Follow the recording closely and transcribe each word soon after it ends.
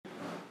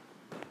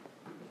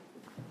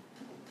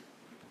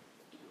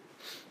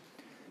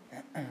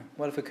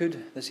Well, if we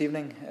could this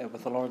evening,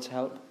 with the Lord's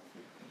help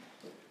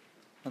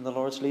and the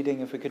Lord's leading,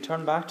 if we could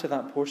turn back to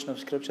that portion of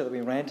Scripture that we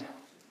read in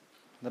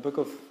the book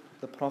of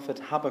the prophet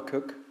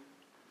Habakkuk,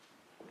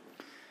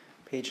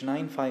 page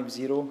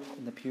 950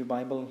 in the Pew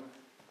Bible.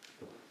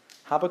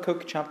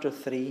 Habakkuk chapter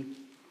 3.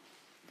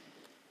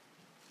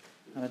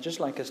 And I'd just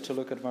like us to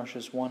look at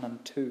verses 1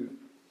 and 2.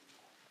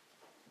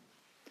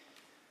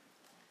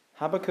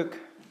 Habakkuk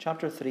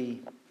chapter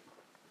 3,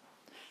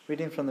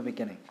 reading from the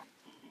beginning.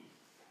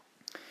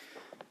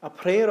 A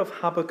prayer of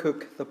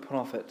Habakkuk the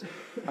prophet,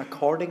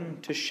 according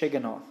to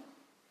Shigionoth.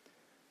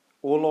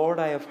 O Lord,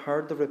 I have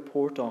heard the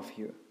report of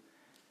you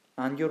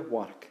and your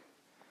work.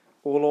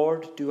 O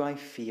Lord, do I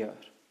fear.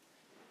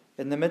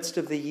 In the midst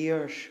of the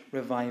years,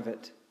 revive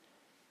it.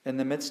 In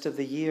the midst of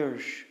the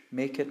years,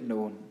 make it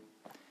known.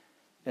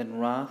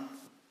 In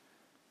wrath,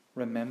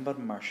 remember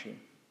mercy.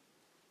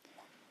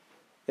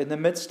 In the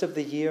midst of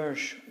the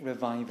years,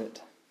 revive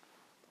it.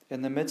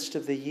 In the midst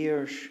of the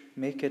years,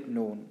 make it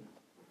known.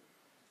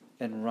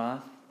 In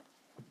wrath,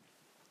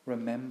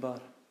 remember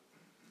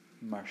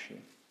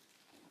mercy.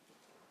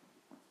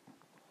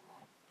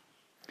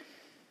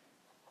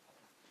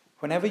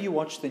 Whenever you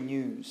watch the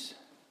news,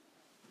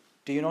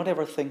 do you not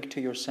ever think to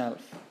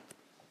yourself,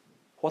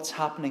 what's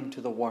happening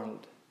to the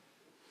world?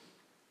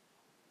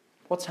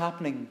 What's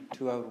happening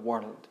to our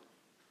world?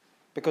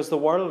 Because the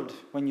world,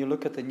 when you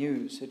look at the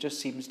news, it just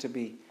seems to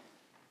be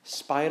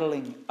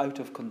spiraling out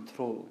of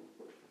control.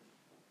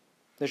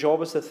 There's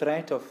always the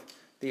threat of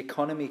the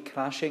economy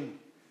crashing.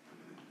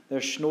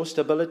 There's no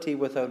stability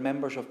with our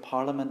members of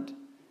parliament.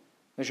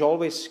 There's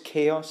always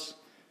chaos.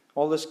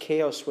 All this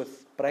chaos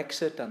with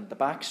Brexit and the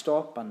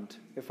backstop, and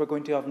if we're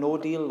going to have no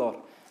deal or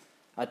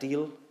a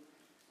deal.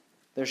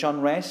 There's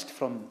unrest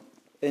from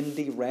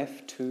Indy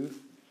Ref 2,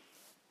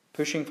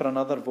 pushing for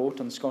another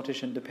vote on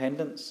Scottish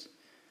independence.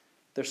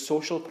 There's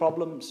social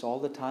problems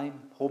all the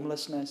time,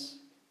 homelessness,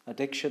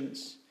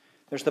 addictions.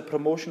 There's the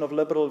promotion of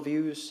liberal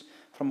views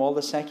from all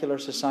the secular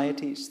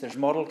societies. There's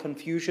moral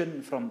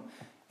confusion from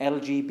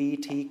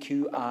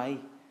LGBTQI.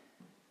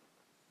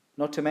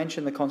 Not to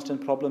mention the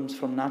constant problems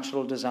from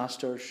natural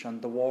disasters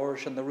and the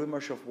wars and the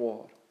rumours of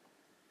war.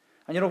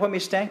 And when we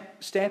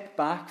step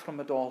back from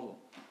it all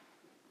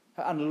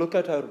and look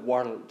at our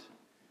world,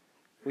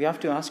 we have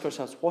to ask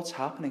ourselves, what's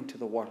happening to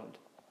the world?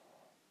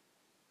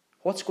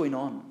 What's going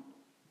on?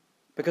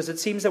 Because it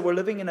seems that we're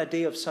living in a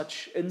day of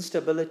such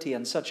instability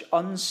and such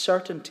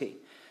uncertainty.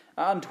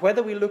 And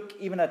whether we look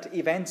even at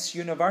events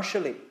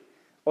universally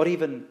or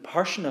even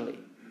personally,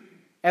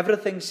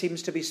 everything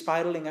seems to be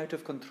spiraling out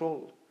of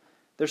control.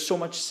 There's so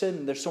much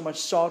sin, there's so much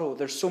sorrow,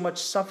 there's so much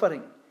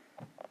suffering.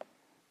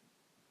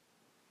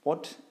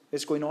 What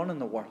is going on in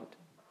the world?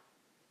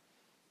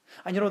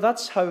 And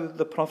that's how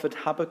the prophet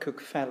Habakkuk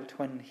felt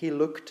when he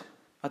looked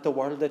at the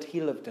world that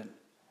he lived in.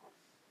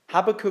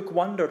 Habakkuk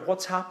wondered,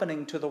 what's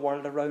happening to the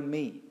world around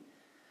me?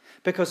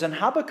 Because in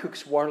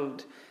Habakkuk's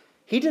world,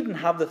 he didn't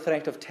have the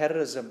threat of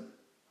terrorism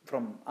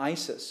from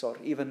ISIS or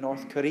even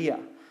North Korea.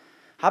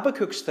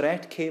 Habakkuk's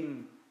threat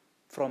came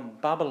from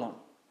Babylon.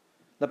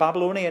 The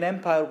Babylonian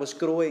Empire was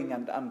growing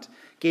and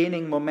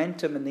gaining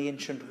momentum in the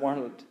ancient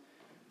world.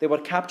 They were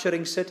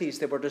capturing cities,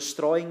 they were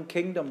destroying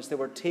kingdoms, they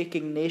were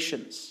taking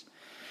nations.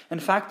 In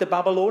fact, the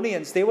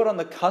Babylonians, they were on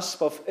the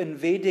cusp of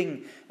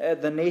invading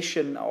the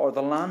nation or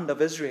the land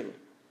of Israel.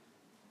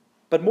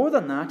 But more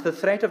than that, the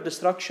threat of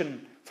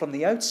destruction from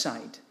the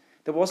outside,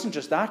 there wasn't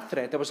just that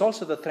threat, there was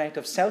also the threat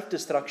of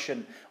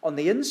self-destruction on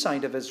the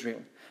inside of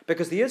Israel.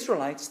 Because the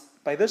Israelites,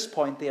 by this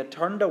point, they had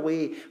turned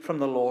away from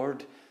the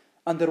Lord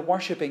and they're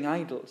worshipping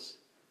idols.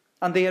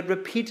 And they had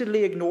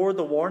repeatedly ignored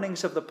the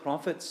warnings of the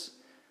prophets,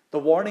 the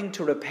warning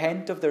to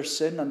repent of their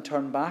sin and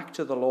turn back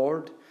to the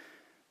Lord.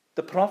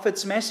 The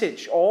prophet's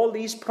message, all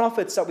these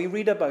prophets that we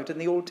read about in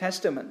the Old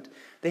Testament,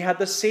 they had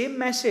the same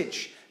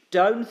message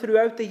down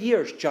throughout the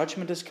years.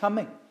 Judgment is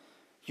coming.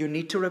 You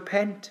need to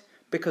repent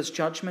because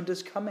judgment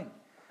is coming.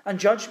 And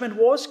judgment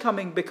was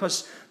coming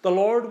because the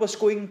Lord was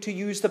going to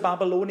use the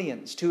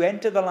Babylonians to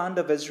enter the land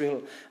of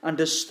Israel and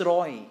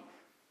destroy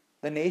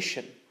the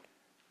nation,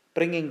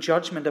 bringing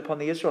judgment upon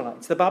the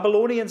Israelites. The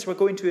Babylonians were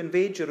going to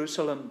invade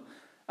Jerusalem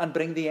and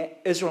bring the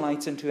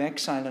Israelites into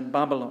exile in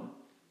Babylon.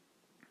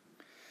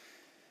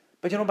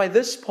 But by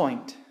this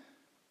point,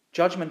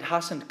 judgment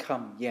hasn't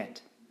come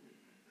yet.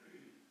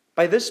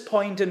 By this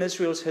point in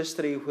Israel's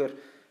history,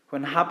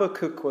 when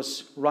Habakkuk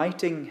was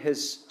writing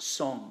his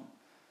song,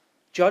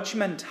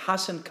 judgment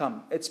hasn't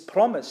come. It's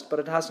promised, but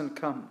it hasn't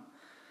come.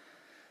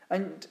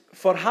 And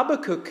for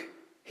Habakkuk,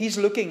 he's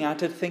looking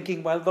at it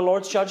thinking, well, the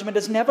Lord's judgment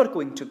is never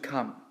going to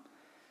come.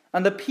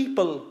 And the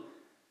people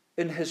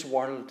in his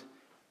world,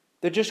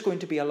 they're just going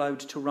to be allowed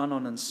to run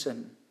on and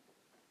sin.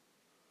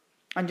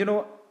 And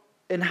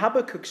in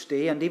Habakkuk's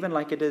day, and even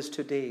like it is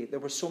today, there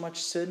was so much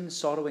sin,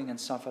 sorrowing, and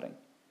suffering.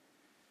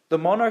 The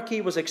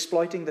monarchy was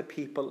exploiting the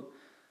people,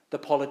 the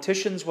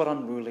politicians were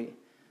unruly,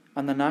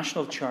 and the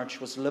national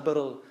church was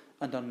liberal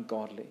and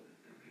ungodly.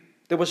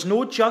 There was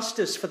no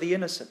justice for the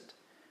innocent.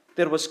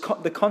 There was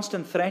the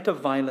constant threat of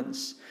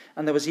violence,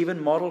 and there was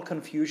even moral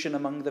confusion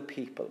among the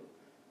people.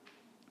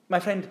 My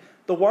friend,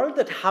 the world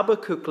that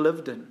Habakkuk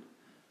lived in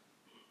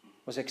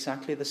was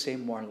exactly the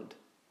same world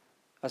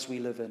as we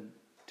live in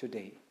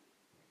today.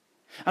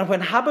 And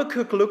when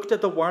Habakkuk looked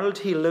at the world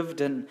he lived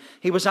in,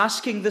 he was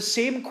asking the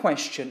same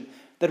question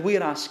that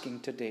we're asking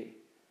today.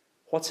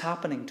 What's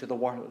happening to the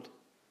world?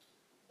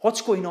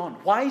 What's going on?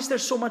 Why is there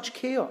so much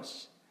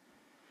chaos?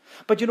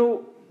 But you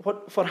know,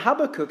 for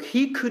Habakkuk,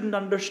 he couldn't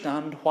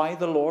understand why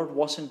the Lord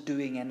wasn't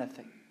doing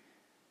anything.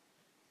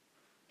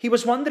 He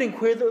was wondering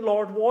where the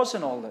Lord was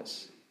in all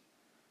this.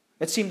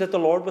 It seemed that the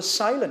Lord was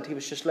silent. He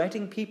was just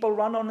letting people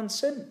run on in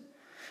sin.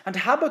 And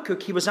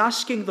Habakkuk, he was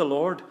asking the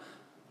Lord,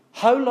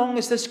 how long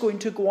is this going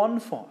to go on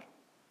for?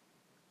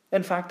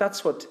 In fact,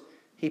 that's what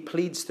he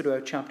pleads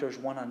throughout chapters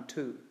 1 and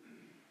 2.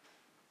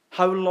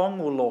 How long,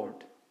 O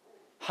Lord?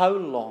 How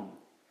long?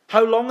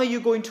 How long are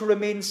you going to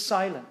remain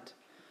silent?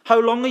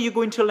 How long are you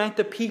going to let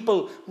the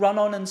people run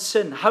on in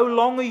sin? How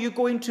long are you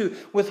going to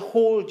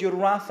withhold your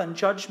wrath and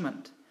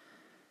judgment?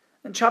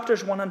 In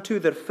chapters 1 and 2,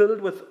 they're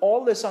filled with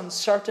all this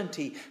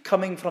uncertainty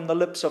coming from the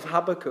lips of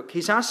Habakkuk.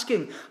 He's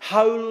asking,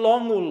 how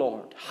long, O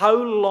Lord? How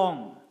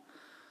long?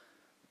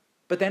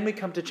 But then we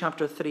come to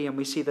chapter 3 and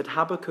we see that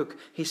Habakkuk,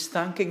 he's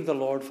thanking the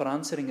Lord for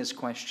answering his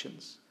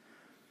questions.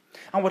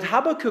 And what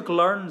Habakkuk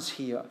learns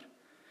here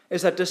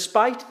is that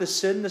despite the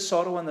sin, the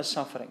sorrow, and the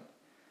suffering,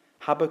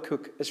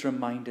 Habakkuk is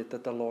reminded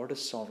that the Lord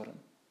is sovereign.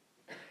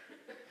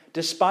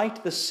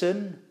 Despite the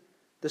sin,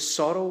 the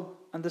sorrow,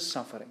 and the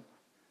suffering,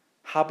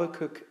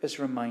 Habakkuk is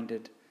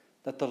reminded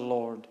that the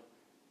Lord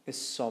is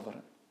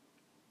sovereign.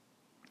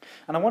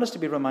 And I want us to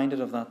be reminded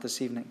of that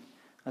this evening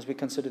as we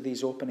consider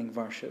these opening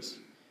verses.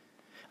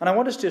 And I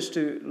want us just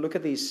to look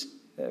at these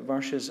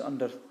verses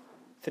under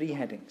 3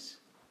 headings: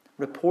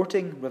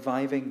 reporting,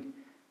 reviving,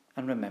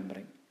 and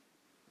remembering.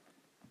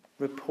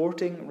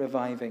 Reporting,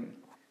 reviving,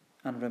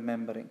 and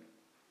remembering.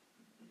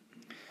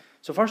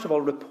 So first of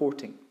all,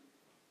 reporting.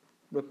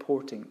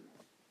 Reporting.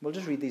 We'll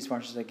just read these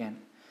verses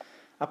again.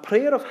 A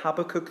prayer of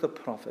Habakkuk the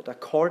prophet,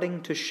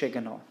 according to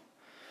Shigionoth.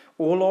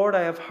 O Lord,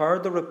 I have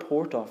heard the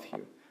report of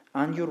you,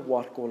 and your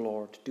work, O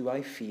Lord, do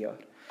I fear.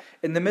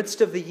 In the midst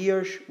of the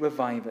years,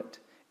 revive it.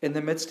 In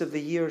the midst of the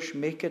years,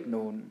 make it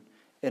known.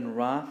 In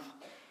wrath,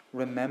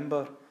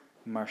 remember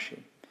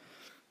mercy.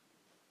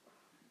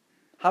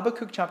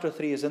 Habakkuk chapter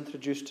 3 is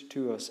introduced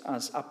to us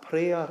as a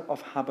prayer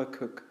of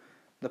Habakkuk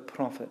the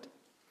prophet.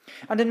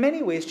 And in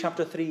many ways,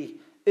 chapter 3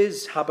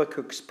 is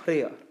Habakkuk's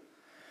prayer.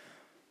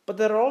 But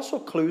there are also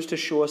clues to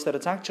show us that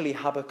it's actually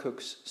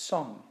Habakkuk's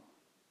song.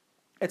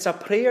 It's a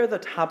prayer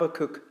that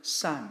Habakkuk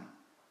sang,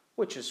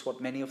 which is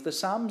what many of the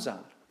Psalms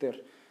are.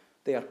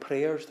 They are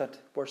prayers that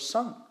were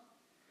sung.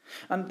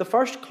 And the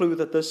first clue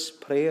that this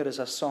prayer is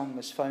a song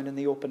is found in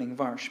the opening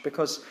verse,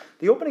 because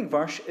the opening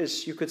verse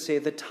is, you could say,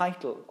 the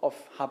title of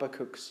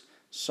Habakkuk's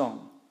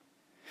song.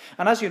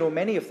 And as you know,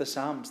 many of the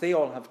Psalms, they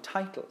all have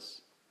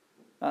titles.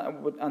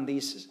 And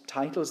these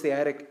titles, they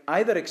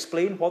either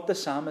explain what the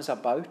psalm is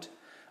about,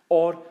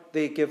 or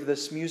they give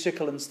this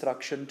musical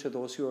instruction to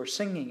those who are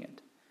singing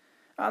it.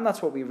 And that's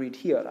what we read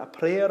here, a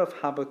prayer of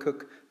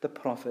Habakkuk the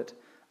prophet,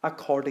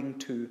 according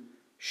to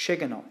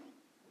Shigionoth.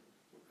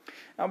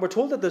 And we're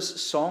told that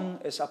this song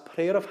is a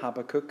prayer of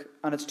Habakkuk,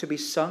 and it's to be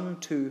sung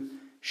to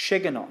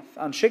Shigionoth.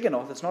 And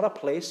Shigionoth, it's not a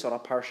place or a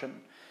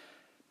person,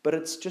 but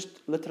it's just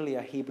literally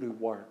a Hebrew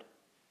word.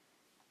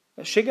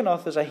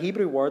 Shigionoth is a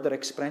Hebrew word that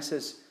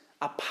expresses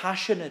a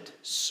passionate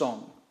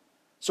song.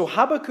 So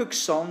Habakkuk's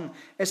song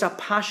is a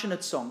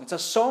passionate song. It's a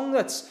song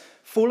that's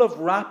full of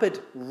rapid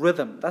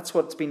rhythm. That's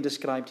what's been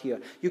described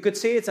here. You could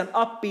say it's an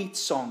upbeat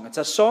song. It's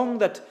a song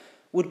that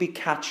would be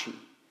catchy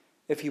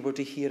if you were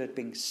to hear it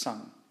being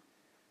sung.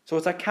 So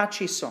it's a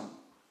catchy song.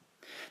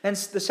 Then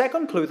the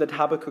second clue that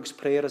Habakkuk's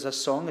prayer is a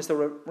song is the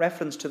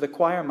reference to the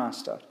choir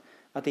master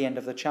at the end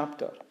of the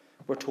chapter.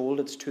 We're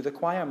told it's to the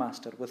choir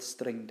master with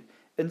stringed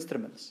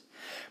instruments.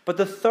 But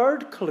the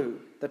third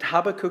clue that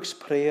Habakkuk's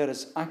prayer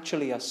is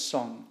actually a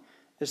song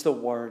is the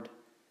word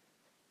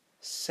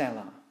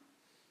Selah.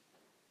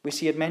 We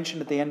see it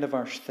mentioned at the end of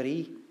verse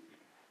 3,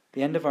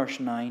 the end of verse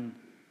 9,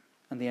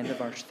 and the end of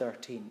verse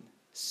 13.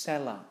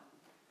 Selah.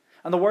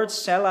 And the word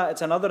Selah,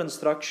 it's another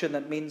instruction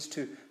that means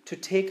to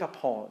take a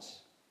pause.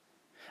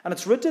 And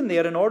it's written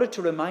there in order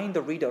to remind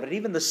the reader, or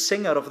even the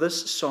singer of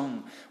this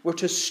song, we're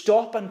to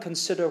stop and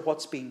consider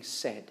what's being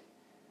said.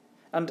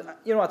 And,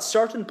 at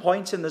certain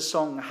points in the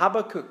song,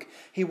 Habakkuk,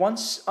 he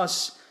wants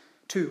us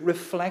to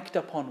reflect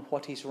upon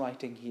what he's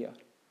writing here.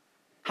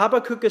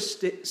 Habakkuk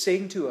is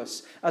saying to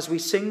us, as we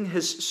sing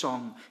his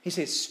song, he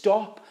says,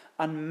 stop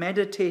and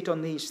meditate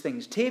on these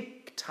things.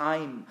 Take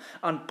time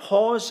and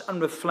pause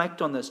and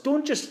reflect on this.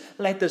 Don't just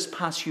let this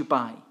pass you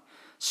by.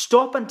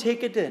 Stop and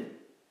take it in.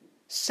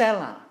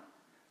 Selah.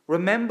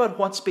 Remember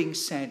what's being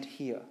said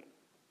here.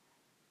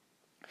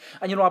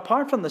 And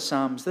apart from the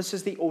Psalms, this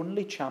is the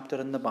only chapter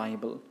in the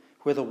Bible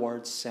where the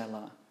word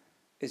Selah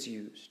is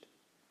used,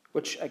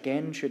 which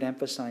again should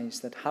emphasize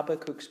that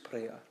Habakkuk's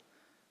prayer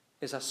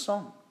is a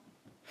song.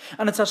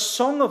 And it's a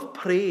song of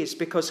praise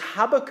because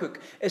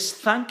Habakkuk is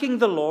thanking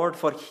the Lord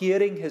for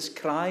hearing his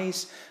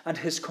cries and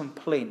his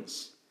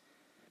complaints.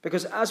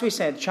 Because as we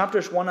said,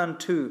 chapters 1 and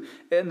 2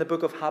 in the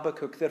book of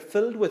Habakkuk, they're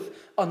filled with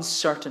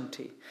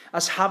uncertainty.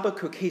 As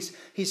Habakkuk,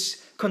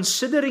 he's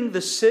considering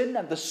the sin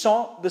and the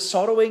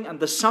sorrowing and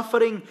the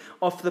suffering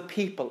of the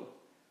people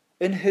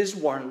in his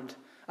world.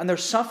 And they're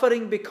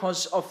suffering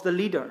because of the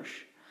leaders.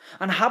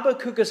 And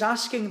Habakkuk is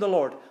asking the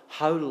Lord,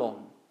 how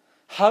long?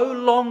 How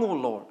long, O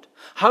Lord?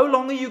 How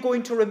long are you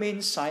going to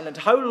remain silent?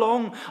 How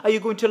long are you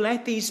going to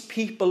let these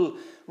people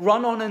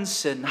run on in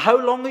sin?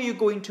 How long are you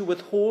going to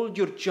withhold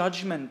your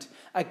judgment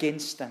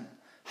against them?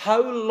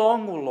 How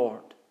long, O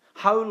Lord?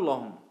 How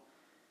long?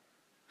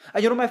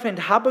 And you know, my friend,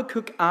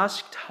 Habakkuk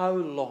asked how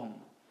long,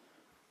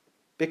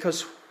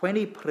 because when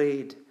he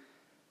prayed,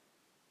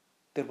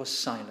 there was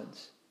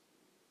silence.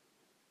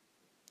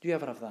 Do you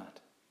ever have that?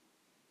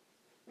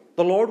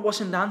 The Lord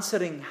wasn't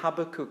answering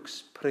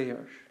Habakkuk's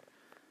prayers.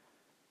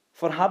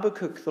 For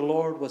Habakkuk, the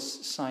Lord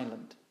was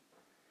silent.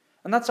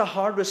 And that's a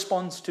hard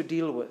response to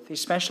deal with,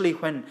 especially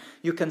when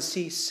you can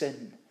see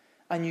sin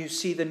and you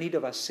see the need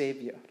of a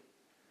Savior.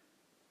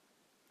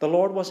 The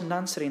Lord wasn't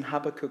answering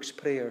Habakkuk's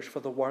prayers for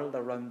the world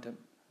around him.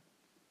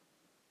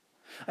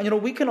 And you know,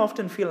 we can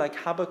often feel like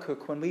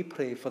Habakkuk when we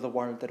pray for the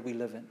world that we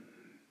live in.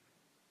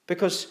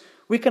 Because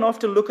we can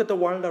often look at the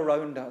world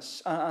around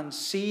us and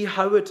see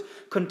how it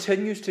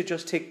continues to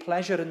just take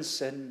pleasure in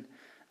sin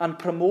and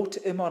promote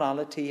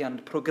immorality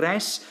and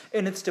progress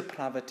in its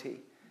depravity.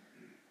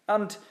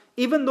 And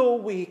even though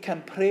we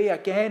can pray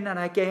again and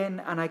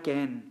again and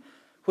again,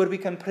 where we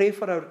can pray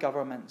for our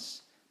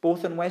governments,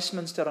 both in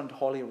Westminster and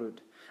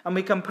Holyrood, and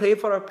we can pray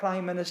for our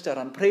Prime Minister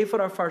and pray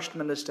for our First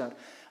Minister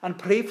and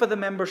pray for the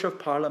members of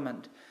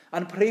Parliament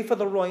and pray for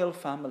the royal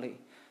family,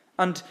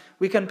 and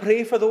we can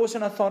pray for those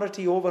in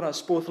authority over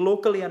us, both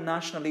locally and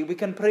nationally. We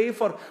can pray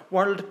for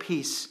world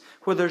peace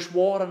where there's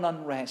war and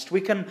unrest.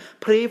 We can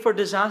pray for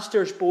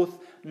disasters, both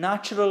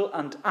natural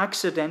and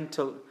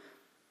accidental.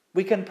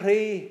 We can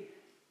pray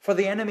for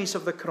the enemies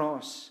of the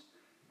cross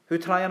who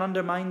try and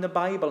undermine the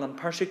Bible and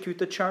persecute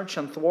the church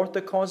and thwart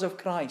the cause of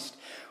Christ.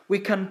 We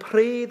can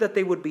pray that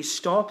they would be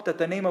stopped, that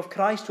the name of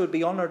Christ would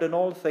be honored in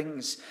all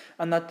things,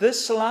 and that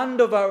this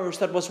land of ours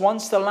that was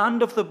once the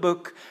land of the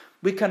book,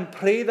 we can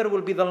pray that it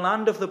will be the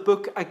land of the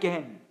book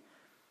again.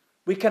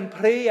 We can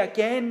pray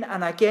again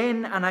and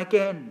again and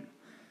again.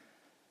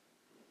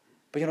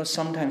 But you know,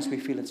 sometimes we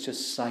feel it's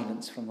just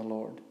silence from the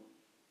Lord.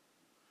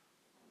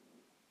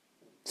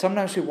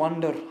 Sometimes we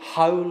wonder,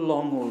 how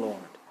long, O Lord?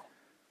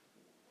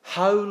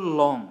 How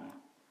long?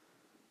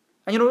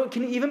 And you know, it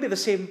can even be the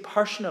same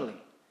personally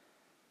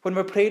when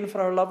we're praying for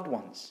our loved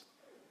ones.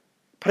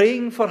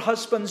 Praying for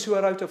husbands who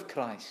are out of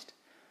Christ.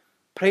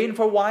 Praying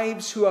for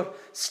wives who are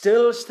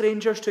still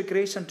strangers to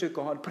grace and to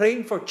God.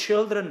 Praying for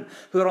children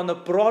who are on the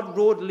broad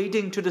road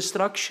leading to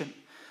destruction.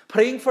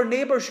 Praying for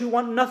neighbours who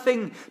want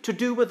nothing to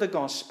do with the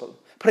gospel.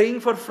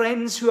 Praying for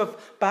friends who have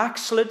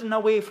backslidden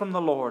away from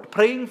the Lord.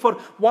 Praying for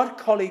work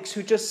colleagues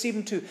who just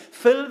seem to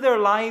fill their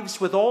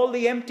lives with all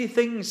the empty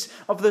things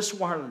of this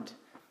world.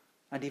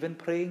 And even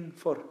praying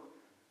for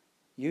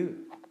you,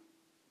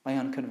 my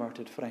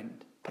unconverted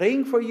friend.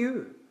 Praying for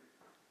you.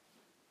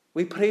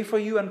 We pray for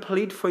you and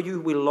plead for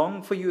you. We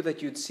long for you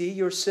that you'd see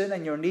your sin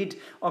and your need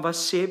of a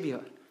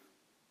Savior.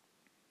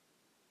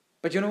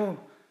 But you know,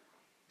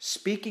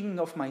 speaking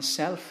of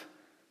myself,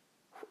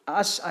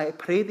 as I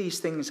pray these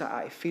things,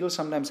 I feel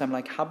sometimes I'm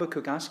like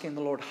Habakkuk asking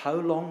the Lord, how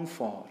long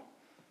for?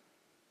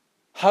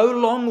 How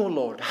long, O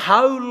Lord?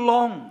 How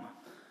long?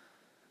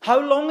 How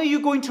long are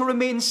you going to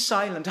remain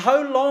silent?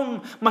 How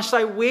long must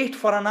I wait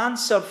for an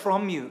answer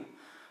from you?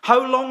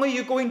 How long are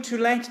you going to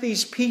let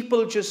these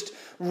people just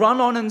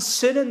run on and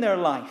sin in their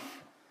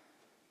life?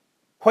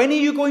 When are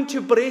you going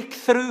to break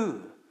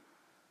through?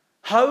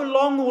 How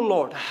long, O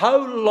Lord?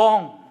 How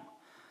long?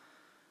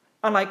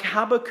 And like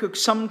Habakkuk,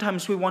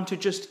 sometimes we want to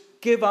just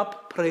give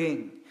up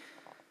praying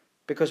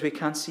because we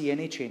can't see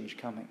any change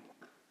coming.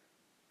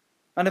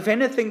 And if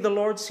anything, the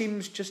Lord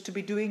seems just to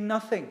be doing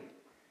nothing.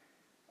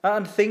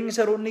 And things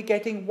are only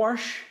getting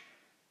worse.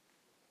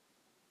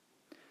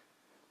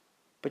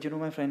 But you know,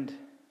 my friend,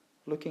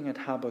 looking at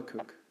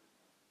Habakkuk,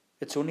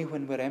 it's only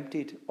when we're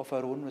emptied of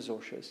our own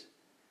resources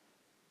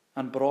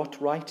and brought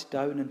right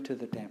down into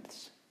the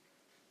depths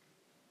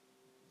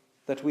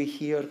that we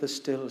hear the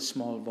still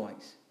small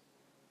voice.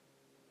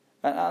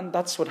 And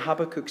that's what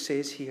Habakkuk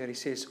says here. He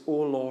says, O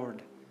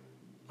Lord,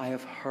 I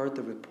have heard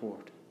the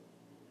report.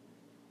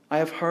 I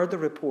have heard the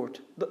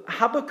report.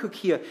 Habakkuk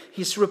here,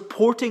 he's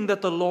reporting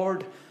that the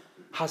Lord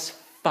has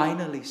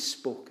finally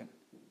spoken.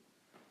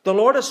 The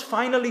Lord has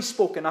finally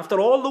spoken.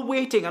 After all the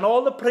waiting and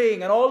all the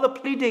praying and all the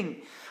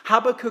pleading,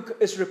 Habakkuk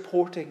is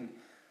reporting,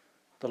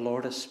 the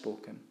Lord has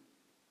spoken.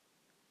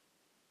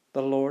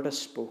 The Lord has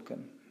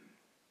spoken.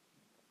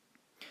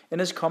 In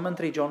his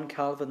commentary, John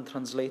Calvin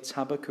translates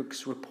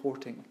Habakkuk's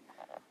reporting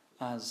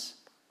as,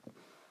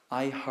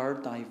 I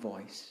heard thy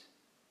voice.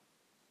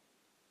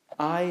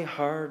 I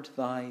heard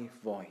thy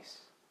voice.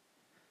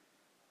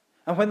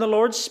 And when the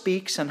Lord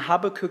speaks and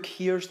Habakkuk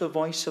hears the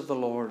voice of the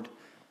Lord,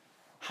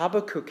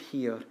 Habakkuk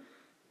here,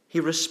 he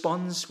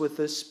responds with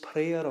this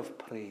prayer of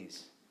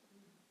praise.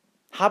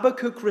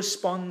 Habakkuk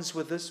responds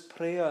with this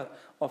prayer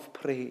of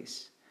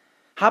praise.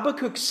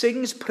 Habakkuk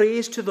sings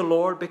praise to the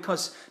Lord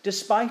because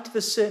despite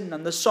the sin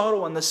and the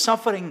sorrow and the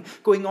suffering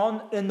going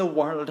on in the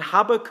world,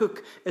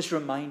 Habakkuk is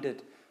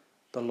reminded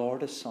the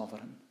Lord is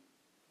sovereign.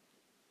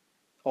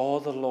 Oh,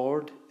 the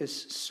Lord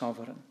is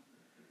sovereign.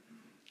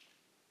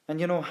 And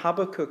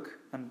Habakkuk,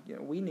 and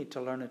we need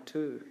to learn it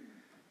too,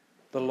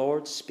 the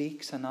Lord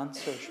speaks and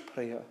answers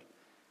prayer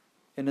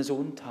in his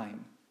own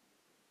time.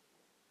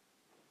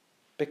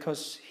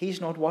 Because he's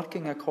not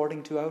working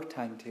according to our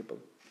timetable.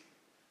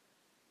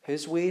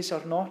 His ways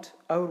are not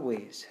our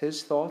ways.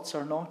 His thoughts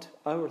are not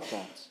our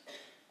thoughts.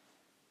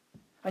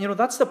 And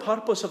that's the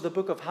purpose of the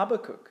book of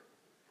Habakkuk.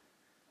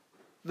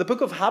 The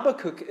book of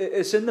Habakkuk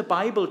is in the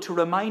Bible to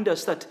remind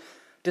us that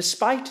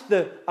despite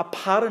the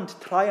apparent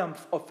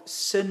triumph of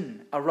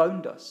sin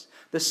around us,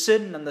 the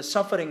sin and the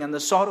suffering and the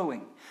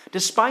sorrowing,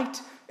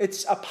 despite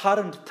its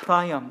apparent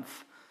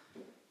triumph,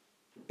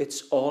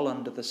 it's all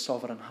under the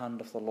sovereign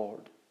hand of the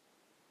Lord.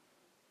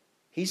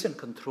 He's in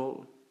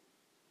control.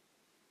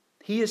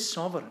 He is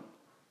sovereign.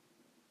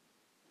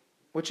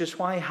 Which is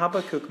why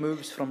Habakkuk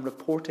moves from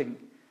reporting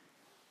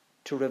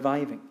to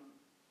reviving.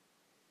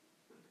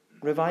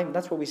 Reviving,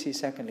 that's what we see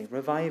secondly,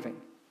 reviving.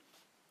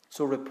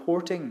 So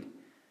reporting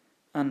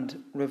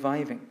and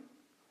reviving.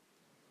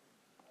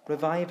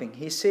 Reviving.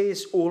 He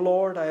says, O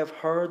Lord, I have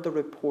heard the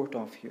report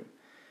of you,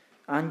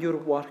 and your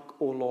work,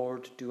 O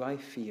Lord, do I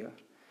fear.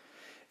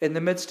 In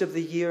the midst of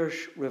the years,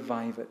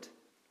 revive it.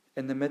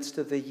 In the midst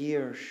of the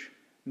years,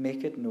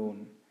 make it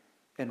known.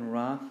 In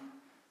wrath,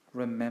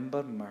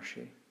 remember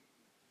mercy.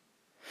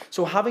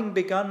 So having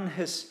begun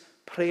his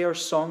prayer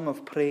song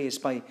of praise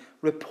by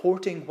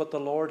reporting what the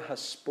Lord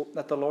has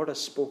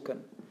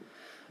spoken,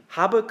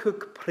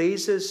 Habakkuk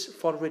praises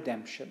for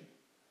redemption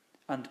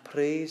and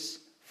prays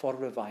for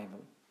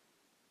revival.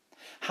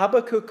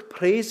 Habakkuk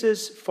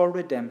praises for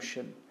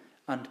redemption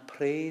and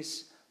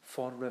prays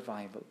for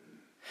revival.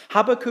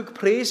 Habakkuk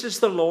praises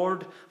the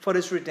Lord for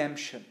his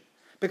redemption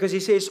because he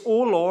says, O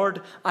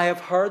Lord, I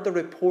have heard the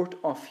report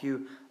of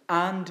you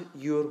and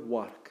your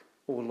work,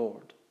 O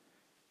Lord.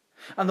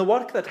 And the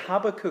work that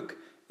Habakkuk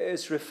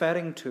is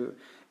referring to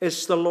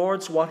is the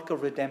Lord's work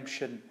of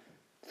redemption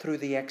through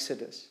the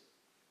Exodus.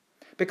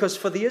 Because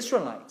for the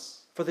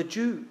Israelites, for the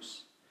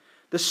Jews,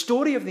 the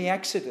story of the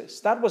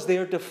Exodus, that was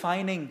their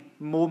defining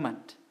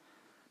moment.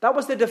 That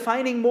was the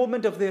defining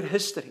moment of their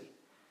history.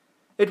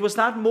 It was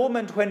that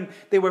moment when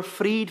they were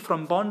freed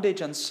from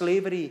bondage and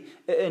slavery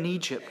in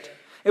Egypt.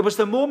 It was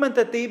the moment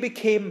that they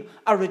became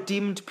a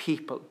redeemed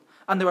people.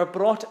 And they were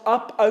brought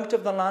up out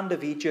of the land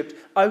of Egypt,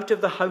 out of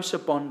the house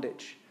of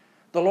bondage.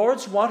 The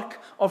Lord's work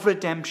of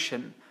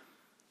redemption,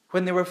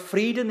 when they were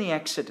freed in the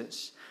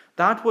Exodus,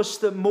 that was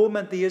the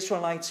moment the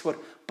Israelites were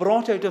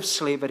brought out of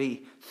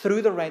slavery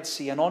through the Red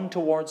Sea and on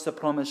towards the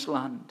promised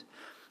land.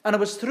 And it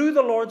was through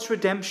the Lord's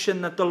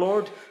redemption that the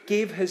Lord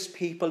gave his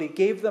people. He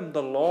gave them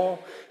the law.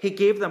 He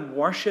gave them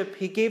worship.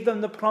 He gave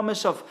them the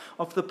promise of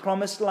the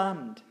promised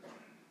land.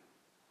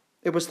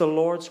 It was the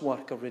Lord's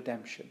work of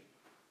redemption.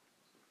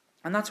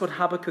 And that's what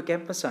Habakkuk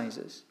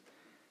emphasizes.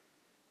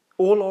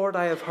 O Lord,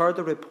 I have heard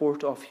the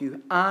report of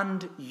you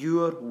and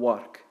your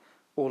work,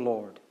 O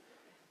Lord.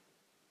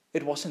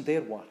 It wasn't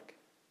their work.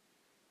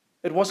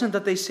 It wasn't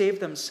that they saved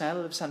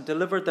themselves and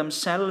delivered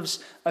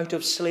themselves out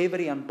of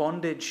slavery and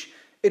bondage.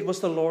 It was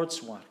the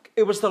Lord's work.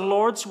 It was the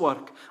Lord's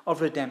work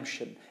of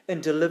redemption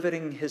in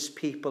delivering his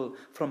people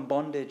from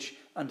bondage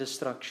and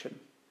destruction.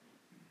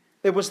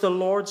 It was the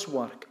Lord's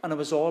work, and it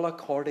was all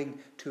according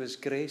to his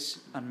grace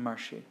and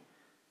mercy.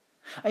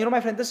 And my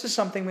friend, this is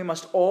something we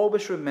must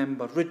always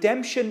remember.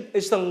 Redemption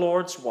is the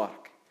Lord's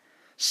work.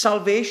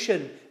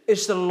 Salvation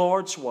is the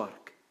Lord's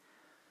work.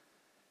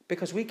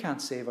 Because we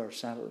can't save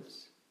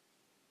ourselves.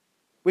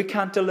 We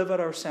can't deliver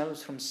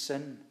ourselves from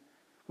sin.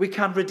 We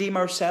can't redeem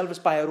ourselves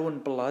by our own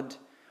blood.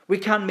 We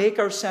can't make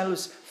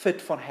ourselves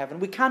fit for heaven.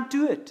 We can't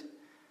do it.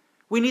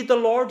 We need the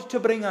Lord to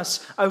bring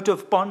us out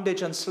of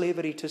bondage and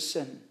slavery to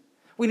sin.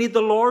 We need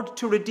the Lord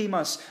to redeem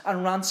us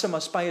and ransom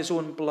us by his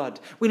own blood.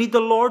 We need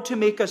the Lord to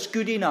make us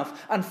good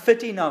enough and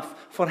fit enough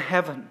for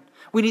heaven.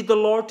 We need the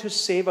Lord to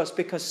save us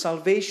because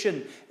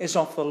salvation is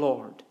of the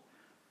Lord.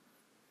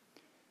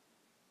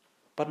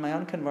 But my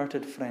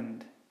unconverted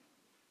friend,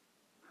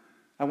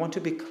 I want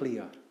to be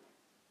clear.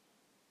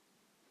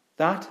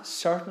 That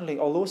certainly,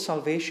 although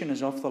salvation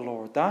is of the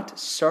Lord, that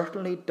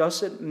certainly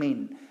doesn't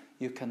mean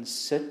you can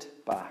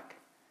sit back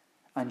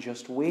and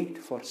just wait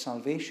for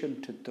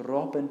salvation to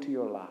drop into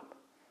your lap.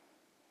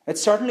 It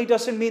certainly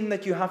doesn't mean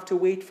that you have to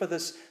wait for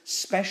this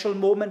special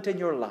moment in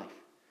your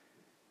life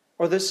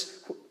or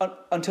this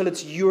until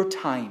it's your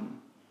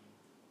time.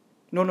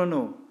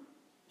 No.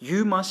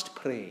 You must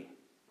pray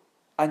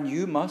and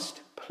you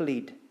must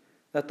plead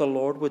that the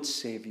Lord would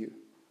save you.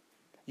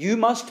 You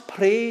must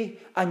pray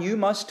and you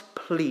must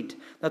plead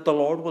that the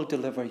Lord will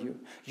deliver you.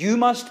 You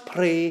must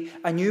pray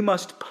and you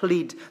must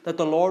plead that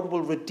the Lord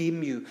will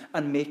redeem you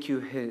and make you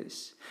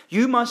his.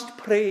 You must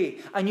pray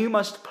and you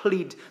must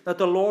plead that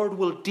the Lord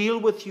will deal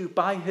with you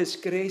by his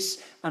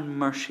grace and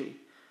mercy.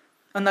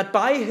 And that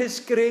by his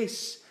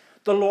grace,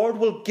 The Lord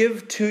will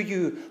give to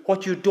you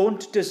what you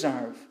don't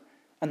deserve,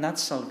 and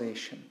that's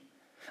salvation.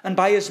 And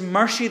by his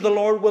mercy, the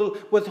Lord will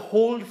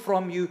withhold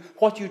from you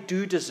what you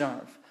do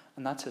deserve,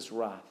 and that's his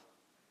wrath.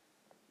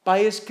 By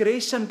his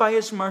grace and by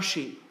his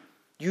mercy,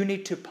 you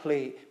need to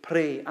pray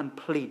and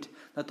plead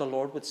that the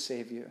Lord would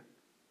save you.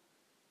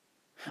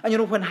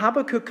 And when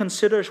Habakkuk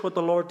considers what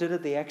the Lord did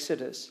at the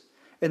Exodus,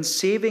 in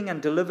saving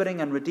and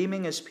delivering and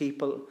redeeming his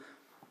people,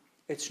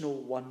 it's no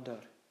wonder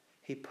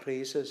he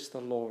praises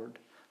the Lord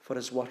for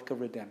his work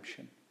of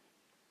redemption.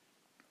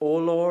 O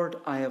Lord,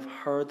 I have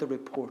heard the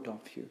report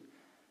of you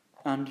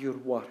and your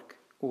work,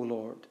 O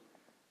Lord.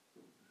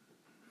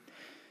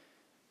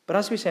 But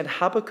as we said,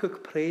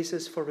 Habakkuk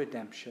praises for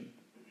redemption,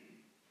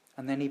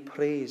 and then he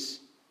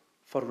prays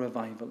for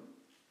revival.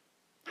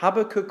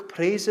 Habakkuk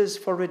praises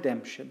for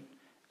redemption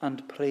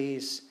and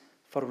prays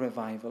for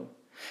revival.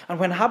 And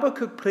when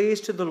Habakkuk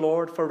prays to the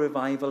Lord for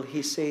revival,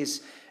 he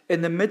says,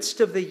 in the midst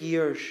of the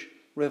years,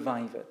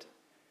 revive it.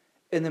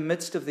 In the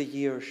midst of the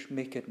years,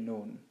 make it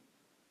known.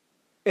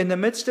 In the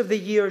midst of the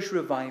years,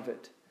 revive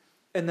it.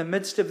 In the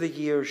midst of the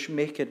years,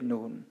 make it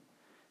known.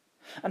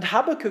 And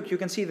Habakkuk, you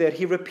can see there,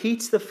 he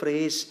repeats the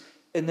phrase,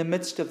 in the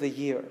midst of the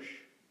years.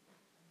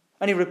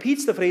 And he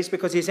repeats the phrase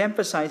because he's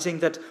emphasizing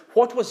that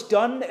what was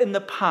done in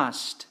the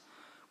past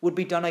would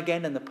be done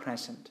again in the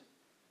present.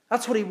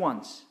 That's what he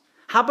wants.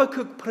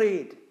 Habakkuk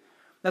prayed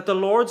that the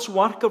Lord's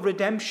work of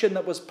redemption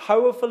that was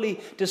powerfully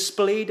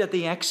displayed at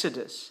the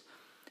Exodus,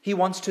 he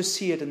wants to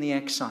see it in the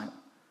exile.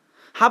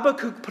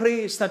 Habakkuk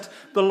prays that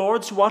the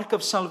Lord's work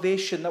of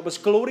salvation that was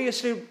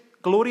gloriously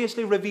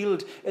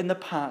revealed in the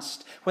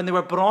past, when they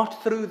were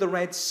brought through the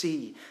Red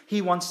Sea,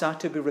 he wants that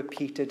to be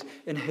repeated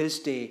in his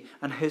day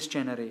and his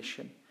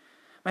generation.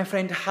 My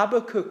friend,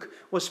 Habakkuk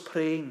was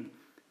praying,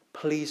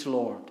 please,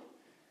 Lord,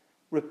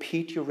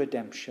 repeat your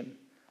redemption,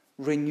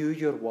 renew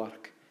your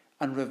work,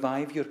 and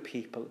revive your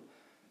people,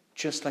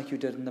 just like you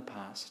did in the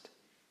past.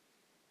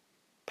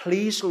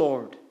 Please,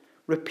 Lord,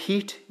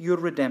 repeat your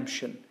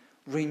redemption,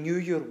 renew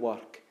your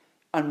work,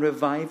 and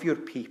revive your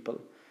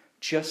people,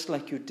 just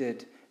like you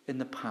did in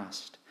the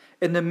past.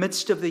 In the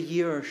midst of the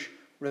years,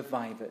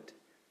 revive it.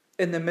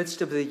 In the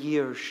midst of the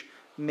years,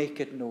 make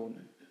it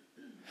known.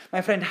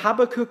 My friend,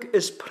 Habakkuk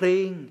is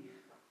praying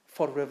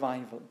for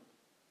revival.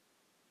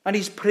 And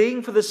he's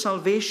praying for the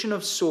salvation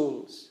of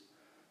souls.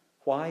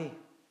 Why?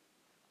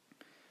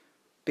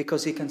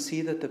 Because he can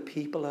see that the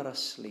people are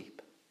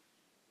asleep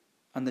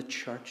and the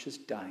church is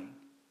dying.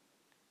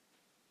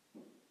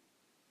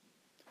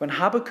 When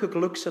Habakkuk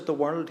looks at the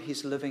world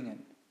he's living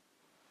in,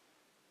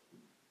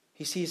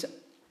 he sees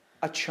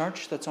a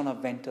church that's on a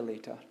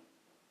ventilator.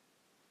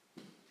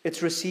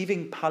 It's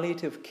receiving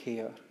palliative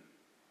care,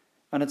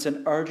 and it's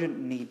in urgent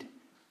need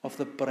of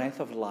the breath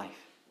of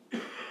life.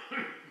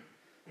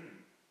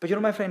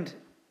 But my friend,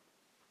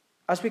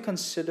 as we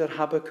consider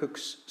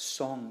Habakkuk's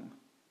song,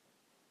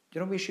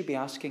 we should be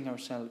asking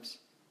ourselves,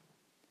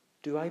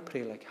 do I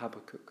pray like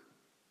Habakkuk?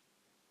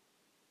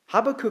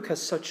 Habakkuk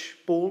has such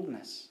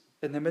boldness.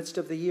 In the midst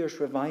of the years,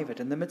 revive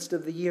it. In the midst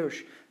of the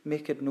years,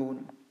 make it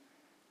known.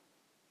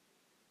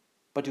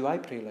 But do I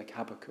pray like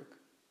Habakkuk?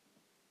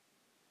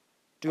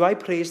 Do I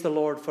praise the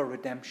Lord for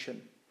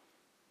redemption?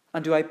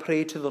 And do I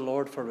pray to the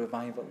Lord for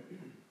revival?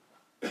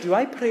 Do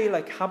I pray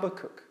like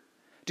Habakkuk?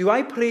 Do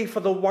I pray for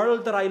the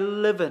world that I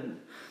live in,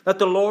 that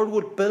the Lord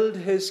would build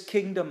his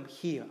kingdom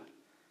here?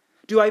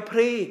 Do I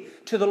pray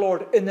to the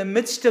Lord in the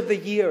midst of the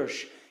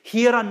years,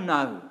 here and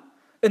now?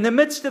 In the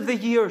midst of the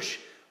years,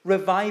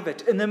 revive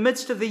it. In the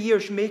midst of the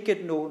years, make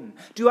it known.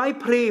 Do I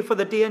pray for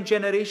the day and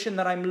generation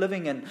that I'm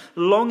living in,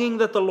 longing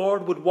that the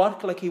Lord would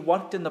work like he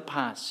worked in the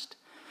past?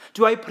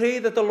 Do I pray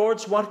that the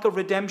Lord's work of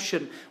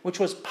redemption, which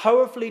was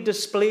powerfully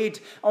displayed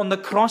on the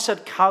cross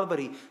at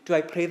Calvary, do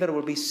I pray that it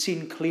will be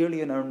seen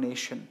clearly in our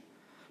nation?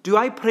 Do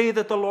I pray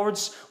that the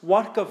Lord's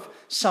work of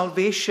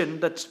salvation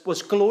that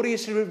was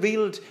gloriously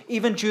revealed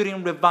even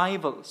during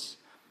revivals,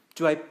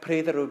 do I pray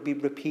that it will be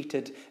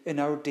repeated in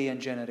our day and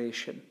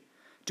generation?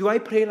 Do I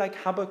pray like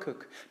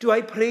Habakkuk? Do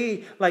I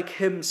pray like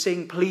him,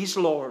 saying, please,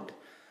 Lord,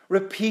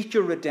 repeat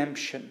your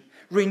redemption,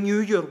 renew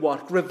your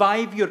work,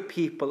 revive your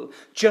people,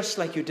 just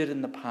like you did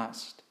in the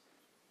past?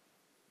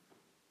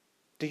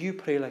 Do you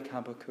pray like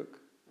Habakkuk?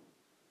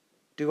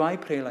 Do I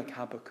pray like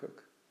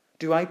Habakkuk?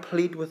 Do I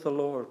plead with the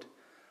Lord?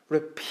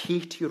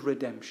 Repeat your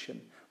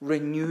redemption,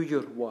 renew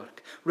your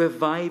work,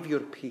 revive your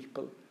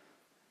people,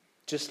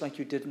 just like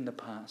you did in the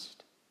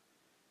past.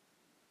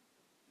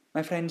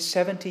 My friend,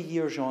 70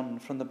 years on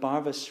from the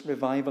Barvas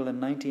revival in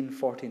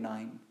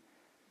 1949,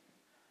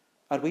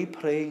 are we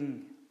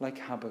praying like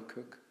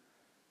Habakkuk?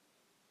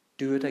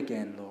 Do it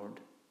again,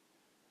 Lord.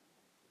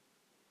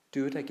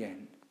 Do it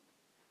again.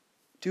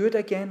 Do it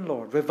again,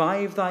 Lord.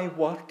 Revive thy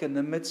work in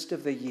the midst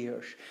of the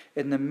years.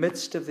 In the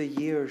midst of the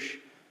years,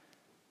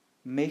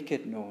 make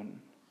it known.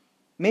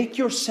 Make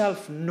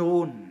yourself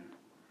known.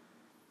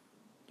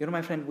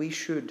 My friend, we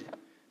should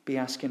be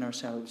asking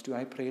ourselves, do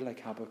I pray like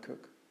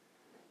Habakkuk?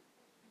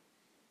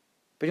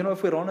 But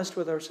if we're honest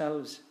with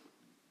ourselves,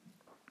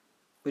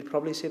 we'd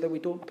probably say that we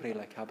don't pray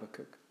like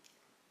Habakkuk.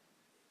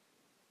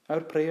 Our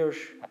prayers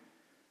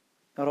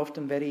are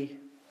often very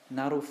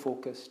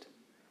narrow-focused.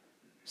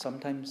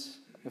 Sometimes,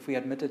 if we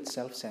admit it,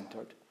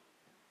 self-centered.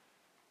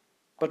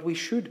 But we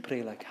should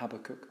pray like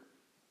Habakkuk.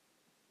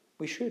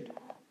 We should.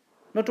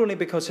 Not only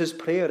because his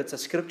prayer, it's a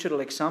scriptural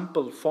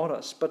example for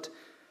us, but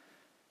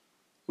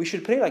we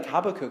should pray like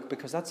Habakkuk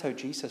because that's how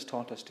Jesus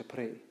taught us to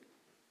pray.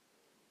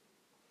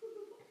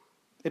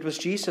 It was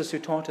Jesus who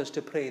taught us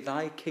to pray,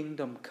 "Thy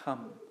kingdom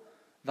come,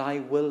 thy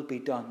will be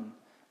done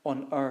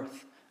on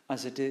earth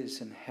as it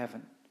is in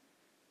heaven."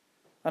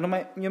 And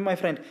my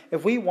friend,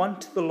 if we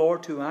want the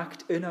Lord to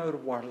act in our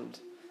world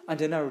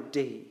and in our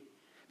day,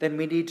 then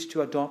we need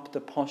to adopt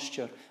the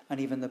posture and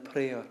even the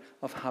prayer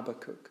of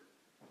Habakkuk.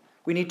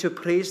 We need to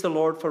praise the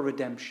Lord for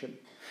redemption,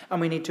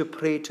 and we need to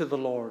pray to the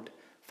Lord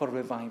for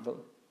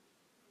revival.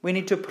 We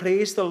need to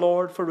praise the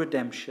Lord for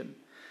redemption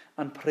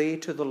and pray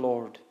to the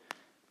Lord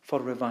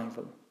for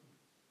revival.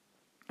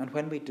 And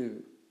when we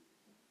do,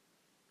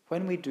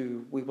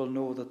 we will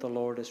know that the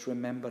Lord is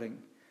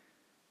remembering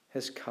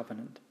his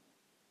covenant.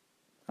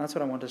 That's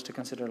what I want us to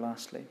consider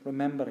lastly.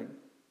 Remembering.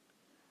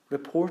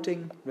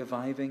 Reporting,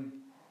 reviving,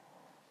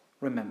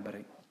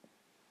 remembering.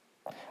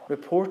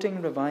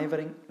 Reporting,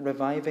 reviving,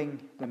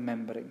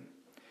 remembering.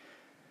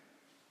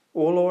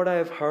 O Lord, I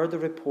have heard the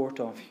report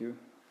of you,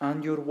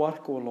 and your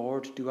work, O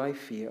Lord, do I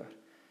fear.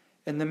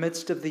 In the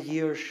midst of the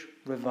years,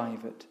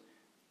 revive it.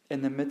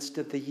 In the midst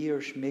of the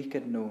years, make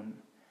it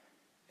known.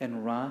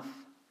 In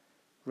wrath,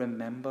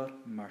 remember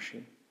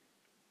mercy.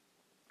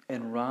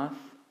 In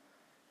wrath,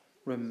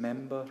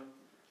 remember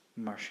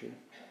mercy.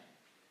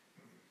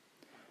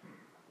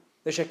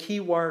 There's a key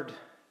word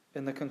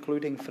in the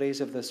concluding phrase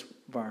of this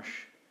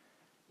verse,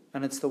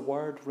 and it's the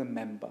word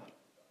remember.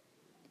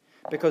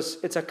 Because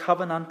it's a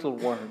covenantal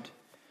word.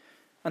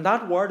 And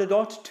that word, it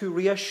ought to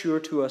reassure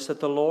to us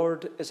that the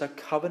Lord is a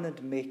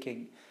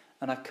covenant-making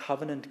and a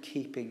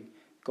covenant-keeping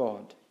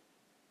God.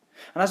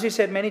 And as we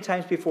said many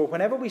times before,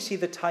 whenever we see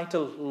the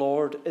title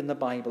Lord in the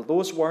Bible,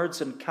 those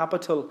words in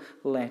capital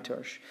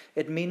letters,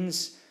 it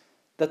means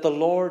that the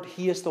Lord,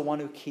 he is the one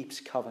who keeps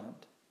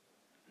covenant.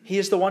 He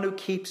is the one who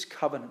keeps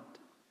covenant.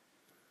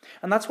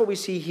 And that's what we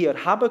see here.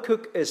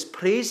 Habakkuk is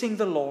praising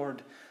the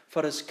Lord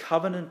for his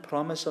covenant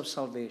promise of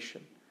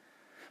salvation.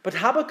 But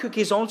Habakkuk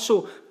is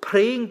also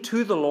praying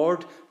to the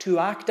Lord to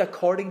act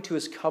according to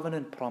his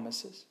covenant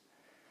promises.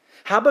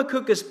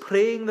 Habakkuk is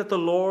praying that the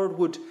Lord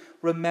would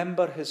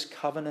remember his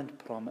covenant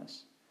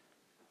promise.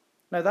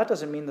 Now, that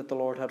doesn't mean that the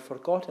Lord had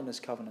forgotten his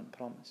covenant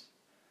promise.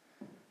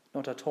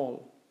 Not at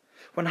all.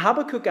 When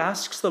Habakkuk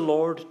asks the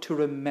Lord to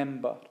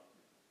remember,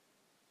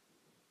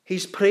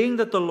 he's praying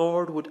that the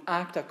Lord would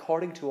act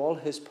according to all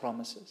his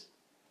promises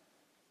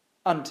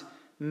and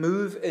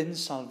move in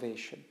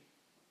salvation.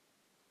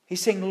 He's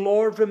saying,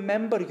 Lord,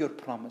 remember your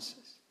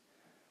promises.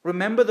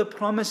 Remember the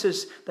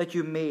promises that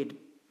you made.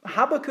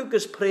 Habakkuk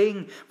is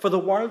praying for the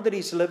world that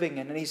he's living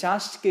in, and he's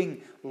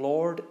asking,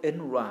 Lord,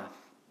 in wrath,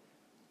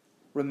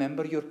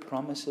 remember your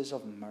promises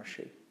of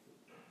mercy.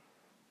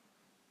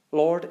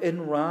 Lord,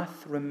 in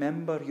wrath,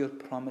 remember your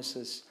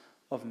promises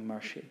of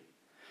mercy.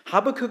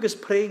 Habakkuk is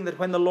praying that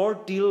when the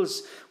Lord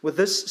deals with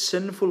this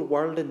sinful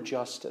world in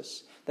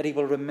justice, that he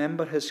will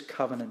remember his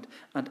covenant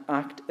and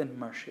act in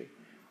mercy.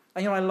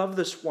 And I love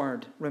this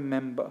word,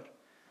 remember,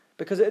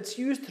 because it's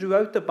used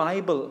throughout the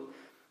Bible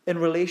in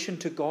relation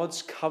to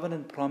God's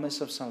covenant promise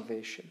of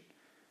salvation.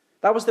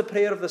 That was the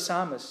prayer of the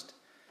psalmist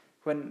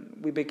when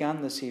we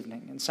began this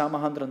evening in Psalm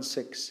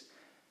 106.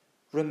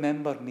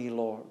 Remember me,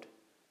 Lord,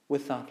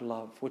 with that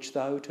love which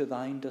thou to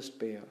thine dost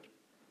bear.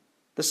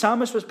 The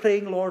psalmist was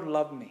praying, Lord,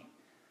 love me.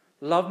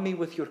 Love me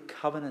with your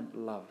covenant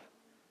love.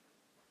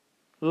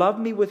 Love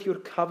me with your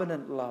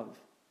covenant love.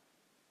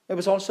 It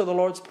was also the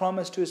Lord's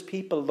promise to his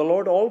people. The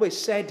Lord always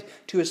said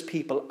to his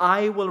people,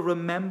 I will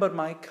remember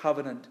my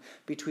covenant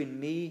between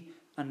me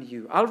and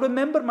you. I'll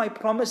remember my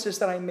promises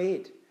that I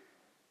made.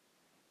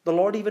 The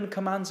Lord even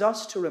commands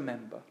us to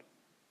remember.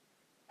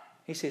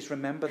 He says,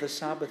 remember the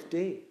Sabbath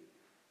day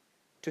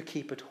to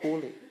keep it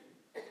holy,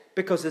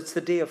 because it's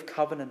the day of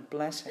covenant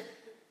blessing.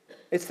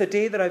 It's the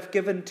day that I've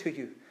given to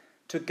you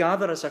to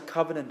gather as a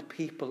covenant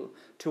people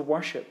to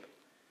worship.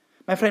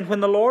 My friend, when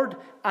the Lord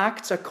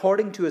acts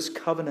according to his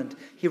covenant,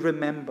 he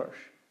remembers.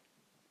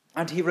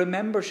 And he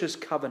remembers his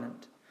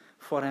covenant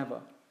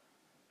forever,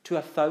 to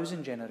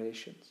 1,000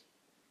 generations.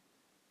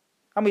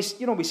 And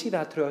we see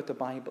that throughout the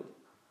Bible.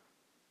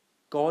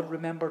 God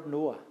remembered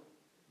Noah.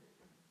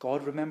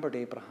 God remembered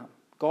Abraham.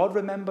 God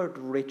remembered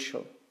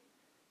Rachel.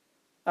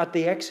 At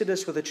the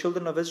Exodus with the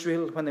children of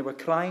Israel, when they were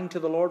crying to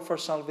the Lord for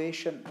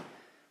salvation,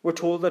 we're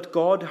told that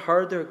God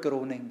heard their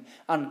groaning,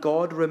 and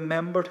God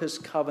remembered his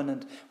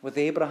covenant with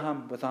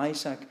Abraham, with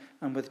Isaac,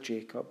 and with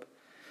Jacob.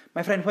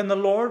 My friend, when the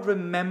Lord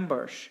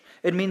remembers,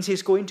 it means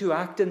he's going to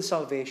act in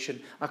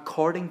salvation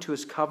according to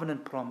his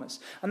covenant promise.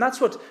 And that's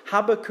what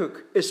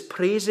Habakkuk is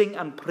praising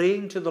and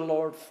praying to the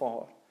Lord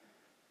for.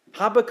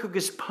 Habakkuk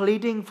is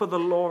pleading for the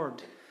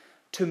Lord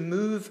to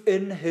move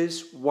in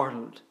his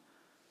world.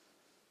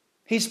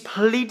 He's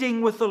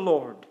pleading with the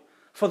Lord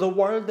for the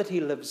world that he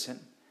lives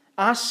in,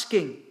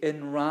 asking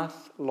in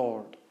wrath,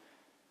 Lord,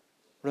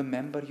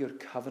 remember your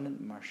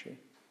covenant mercy.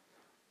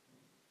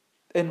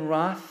 In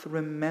wrath,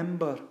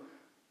 remember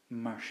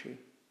mercy.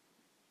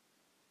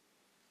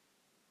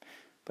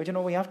 But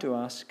we have to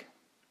ask,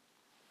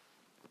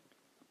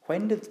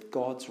 when did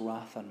God's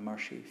wrath and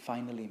mercy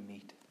finally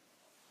meet?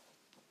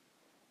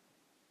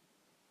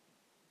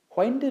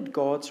 When did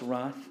God's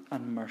wrath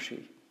and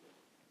mercy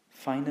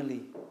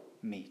finally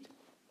meet?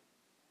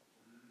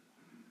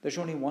 There's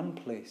only one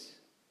place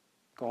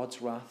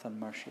God's wrath and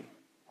mercy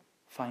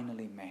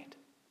finally met.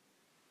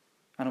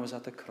 And it was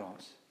at the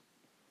cross.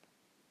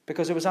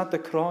 Because it was at the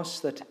cross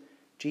that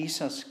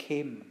Jesus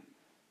came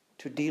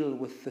to deal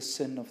with the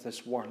sin of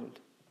this world.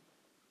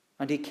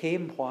 And he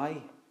came, why?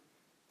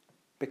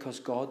 Because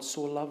God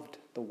so loved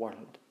the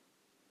world.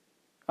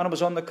 And it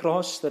was on the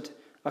cross that,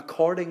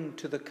 according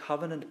to the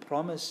covenant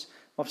promise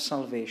of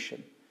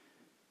salvation,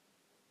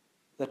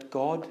 that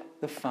God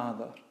the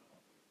Father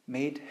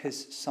made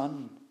his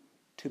Son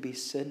to be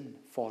sin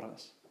for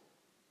us,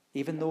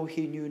 even though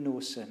he knew no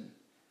sin.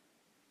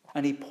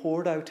 And he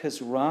poured out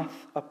his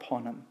wrath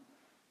upon him.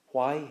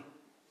 Why?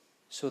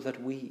 So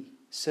that we,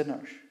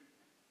 sinners,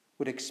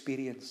 would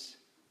experience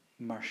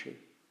mercy.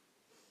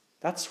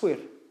 That's where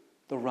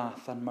the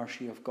wrath and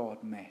mercy of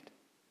God met,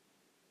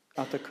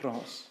 at the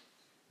cross.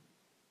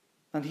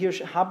 And here's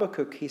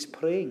Habakkuk, he's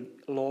praying,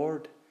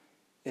 Lord,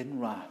 in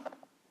wrath,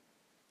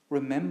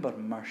 remember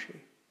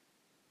mercy.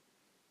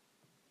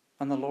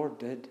 And the Lord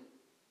did.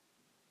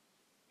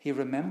 He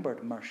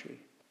remembered mercy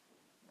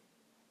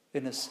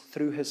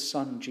through his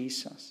Son,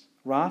 Jesus.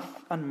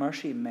 Wrath and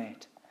mercy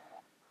met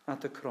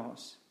at the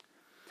cross.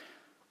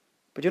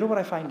 But what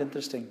I find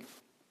interesting,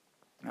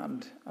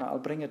 and I'll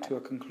bring it to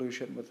a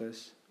conclusion with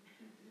this.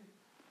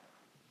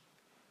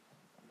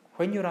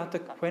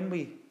 When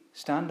we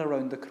stand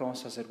around the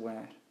cross, as it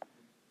were,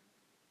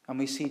 and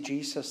we see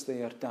Jesus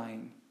there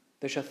dying,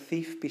 there's a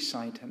thief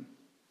beside him.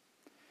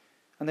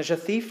 And there's a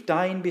thief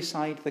dying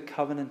beside the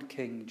covenant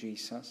king,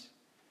 Jesus.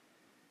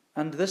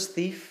 And this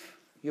thief,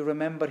 you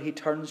remember, he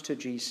turns to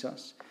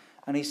Jesus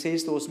and he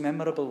says those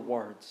memorable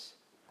words,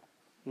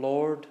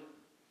 Lord,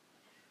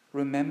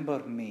 remember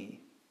me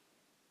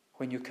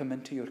when you come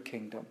into your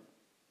kingdom.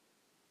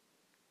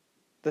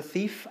 The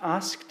thief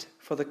asked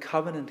for the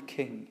covenant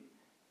king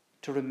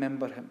to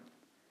remember him.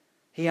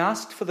 He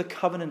asked for the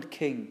covenant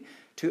king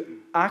to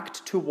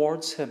act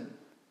towards him,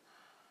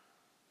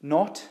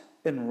 not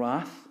in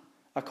wrath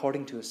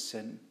according to his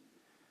sin,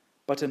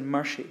 but in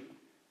mercy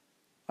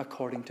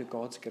according to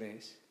God's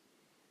grace.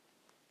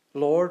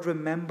 Lord,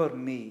 remember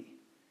me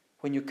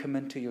when you come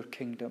into your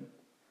kingdom.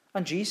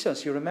 And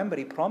Jesus, you remember,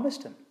 he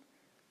promised him,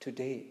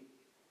 today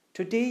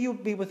you'll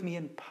be with me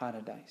in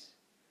paradise.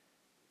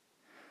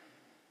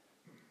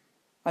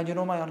 And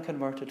my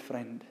unconverted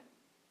friend,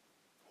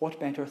 what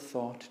better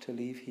thought to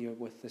leave here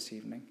with this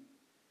evening?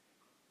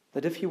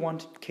 That if you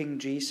want King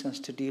Jesus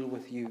to deal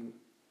with you,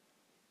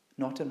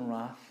 not in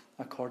wrath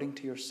according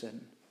to your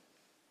sin,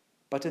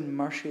 but in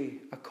mercy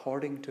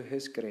according to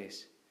his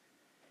grace,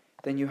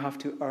 then you have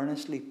to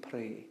earnestly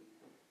pray,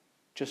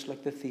 just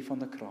like the thief on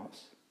the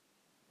cross.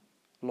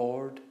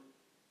 Lord,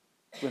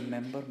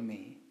 remember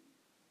me.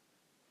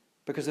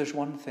 Because there's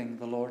one thing,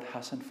 the Lord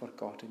hasn't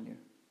forgotten you.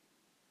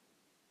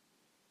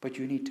 But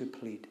you need to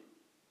plead,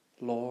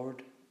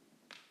 Lord,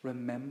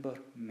 remember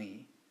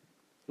me.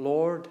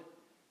 Lord,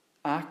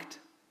 act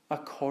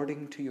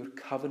according to your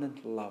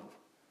covenant love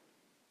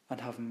and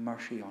have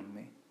mercy on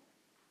me.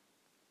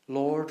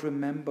 Lord,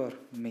 remember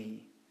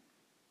me.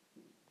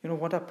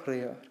 What a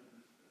prayer.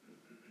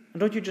 And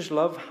don't you just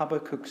love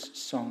Habakkuk's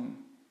song?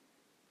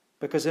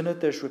 Because in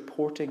it there's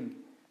reporting,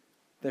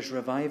 there's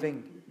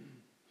reviving,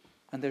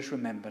 and there's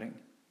remembering.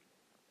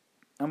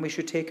 And we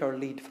should take our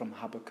lead from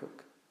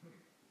Habakkuk.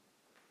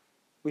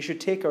 We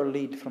should take our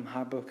lead from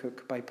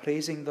Habakkuk by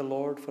praising the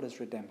Lord for his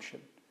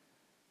redemption,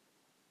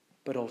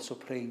 but also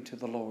praying to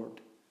the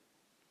Lord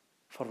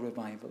for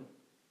revival.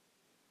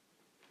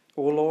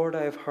 O Lord,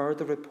 I have heard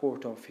the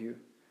report of you,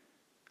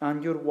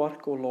 and your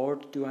work, O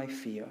Lord, do I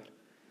fear.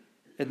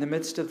 In the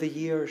midst of the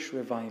years,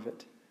 revive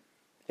it.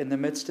 In the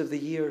midst of the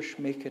years,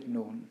 make it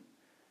known.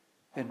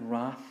 In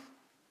wrath,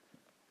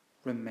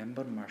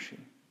 remember mercy.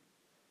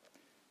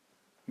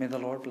 May the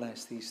Lord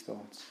bless these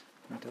thoughts.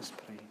 Let us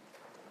pray.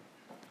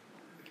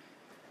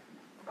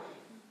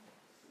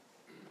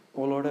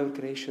 O Lord, our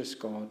gracious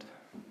God,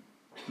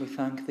 we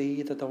thank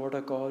thee that thou art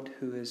a God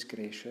who is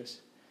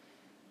gracious,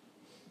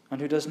 and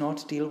who does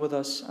not deal with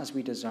us as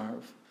we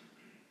deserve,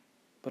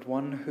 but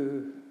one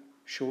who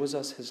shows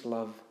us his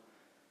love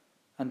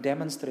and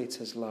demonstrates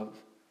his love.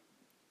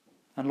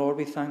 And Lord,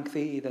 we thank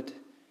thee that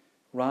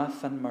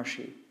wrath and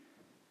mercy,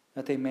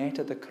 that they met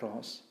at the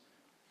cross,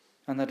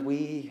 and that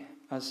we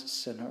as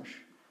sinners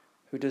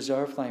who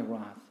deserve thy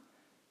wrath,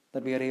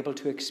 that we are able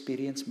to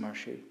experience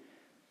mercy.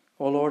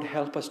 O Lord,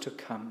 help us to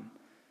come.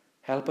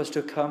 Help us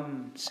to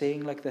come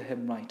saying like the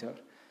hymn writer,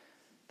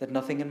 that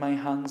nothing in my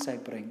hands I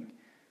bring,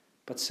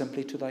 but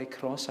simply to thy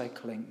cross I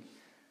cling.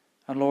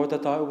 And Lord,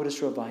 that thou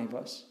wouldest revive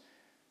us.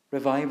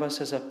 Revive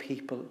us as a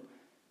people.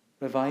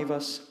 Revive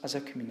us as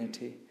a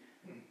community.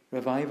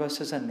 Revive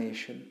us as a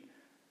nation.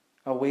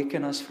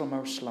 Awaken us from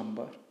our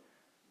slumber,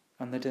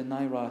 and that in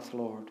thy wrath,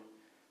 Lord,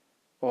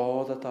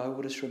 oh, that thou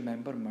wouldest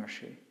remember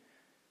mercy.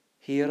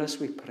 Hear us,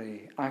 we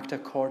pray. Act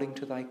according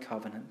to thy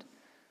covenant,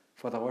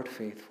 for thou art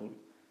faithful.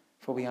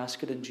 For we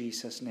ask it in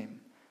Jesus'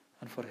 name,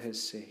 and for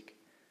his sake.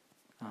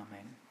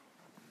 Amen.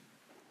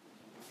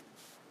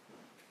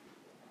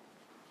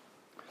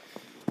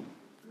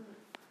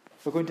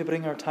 We're going to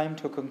bring our time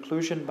to a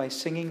conclusion by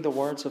singing the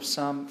words of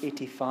Psalm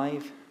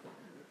 85.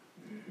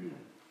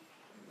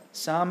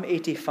 Psalm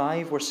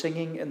 85, we're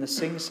singing in the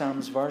Sing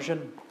Psalms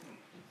version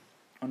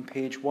on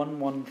page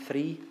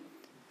 113,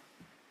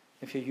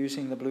 if you're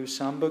using the Blue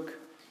Psalm Book.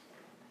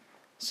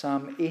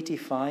 Psalm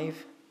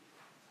 85.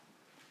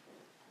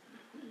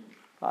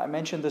 I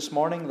mentioned this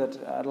morning that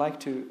I'd like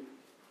to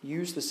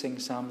use the Sing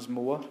Psalms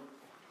more,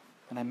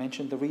 and I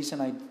mentioned the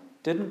reason I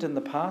didn't in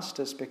the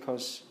past is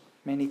because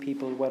many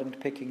people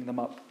weren't picking them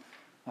up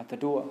at the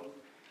door.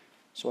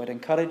 So I'd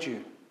encourage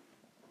you,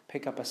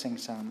 pick up a Sing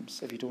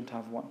Psalms if you don't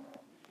have one.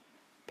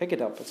 Pick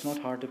it up. It's not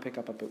hard to pick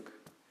up a book.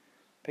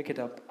 Pick it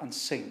up and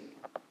sing.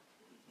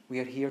 We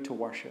are here to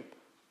worship.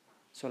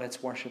 So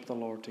let's worship the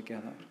Lord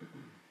together.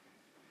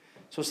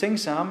 So Sing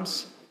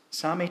Psalms,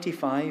 Psalm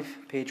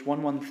 85, page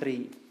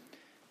 113.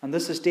 And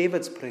this is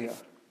David's prayer.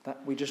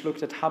 That we just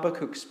looked at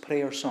Habakkuk's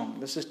prayer song.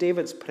 This is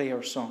David's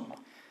prayer song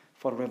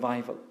for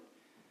revival.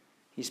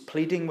 He's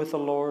pleading with the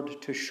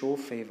Lord to show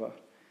favour,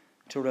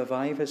 to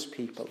revive his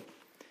people.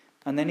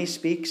 And then he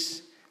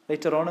speaks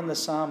later on in the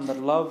psalm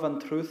that love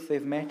and truth,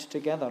 they've met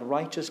together.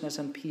 Righteousness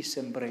and peace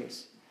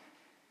embrace.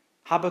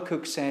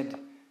 Habakkuk said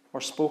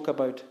or spoke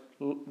about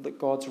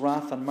God's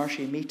wrath and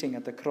mercy meeting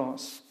at the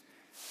cross.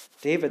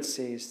 David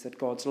says that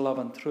God's love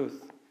and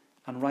truth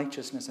and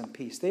righteousness and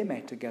peace, they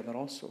met together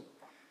also.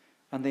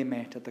 And they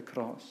met at the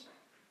cross.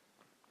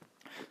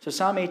 So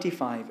Psalm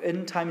 85,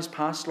 in times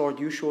past, Lord,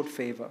 you showed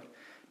favour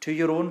to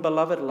your own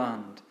beloved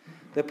land.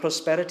 The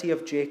prosperity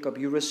of Jacob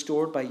you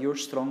restored by your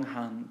strong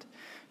hand.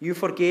 You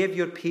forgave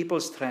your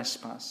people's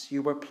trespass.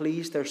 You were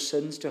pleased their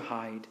sins to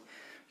hide.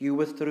 You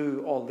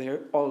withdrew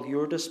all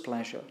your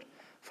displeasure.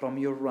 From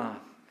your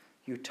wrath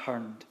you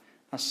turned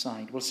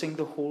aside. We'll sing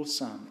the whole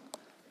psalm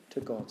to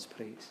God's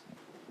praise.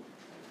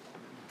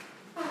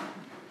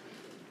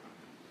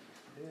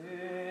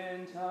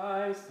 In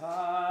times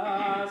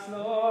past,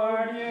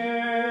 Lord,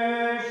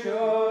 you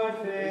showed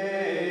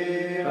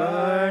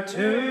favour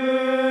to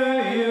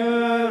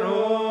your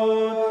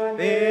own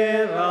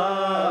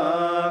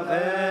beloved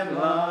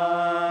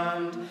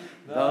land.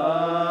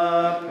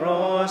 The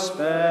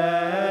prosperity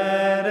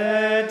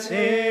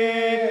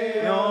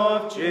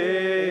of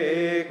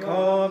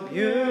Jacob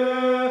you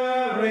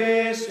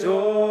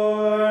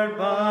restored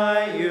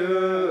by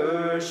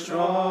your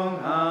strong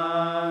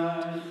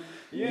hand.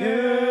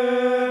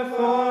 You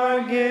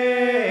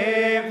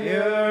forgave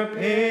your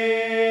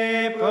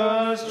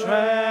people's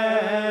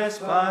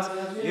trespass.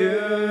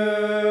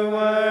 You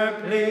were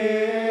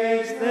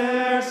pleased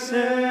their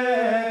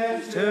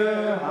sins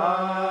to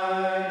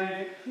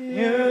hide.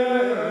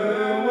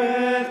 You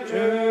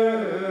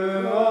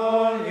withdrew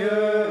all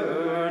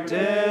your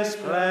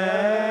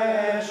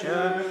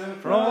displeasure.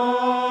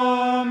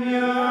 From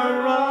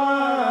your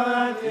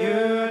wrath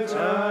you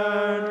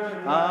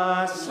turned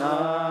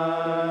aside.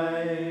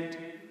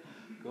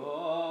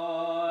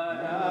 God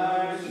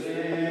our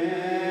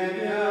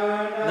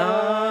Saviour,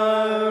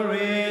 now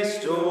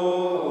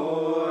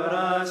restore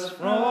us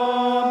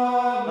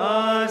from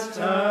us,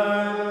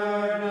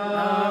 turn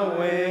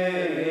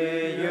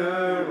away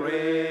your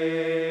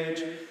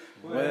rage.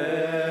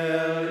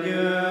 Will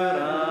your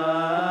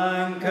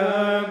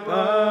anger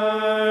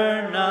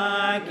burn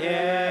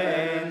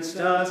against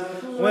us?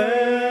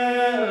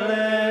 Will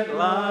it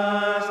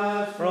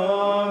last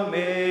from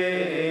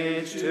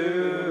age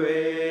to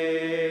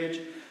age?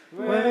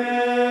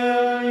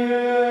 Will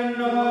you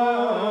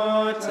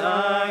not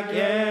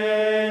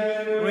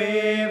again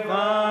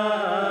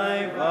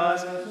revive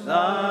us,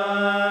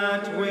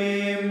 that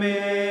we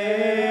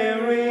may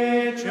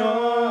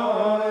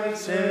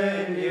rejoice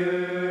in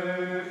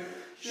you?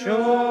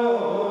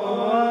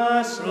 Show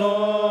us,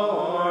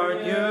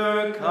 Lord,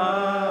 your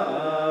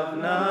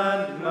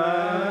covenant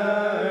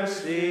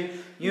mercy,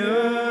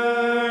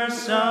 your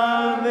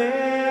salvation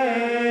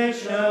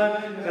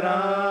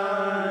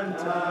grant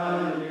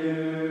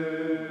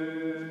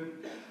anew.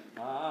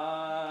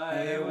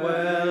 I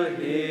will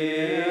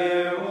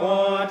hear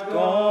what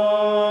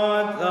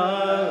God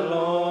the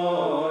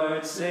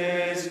Lord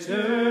says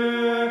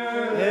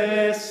to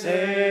his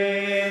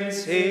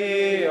saints.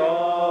 He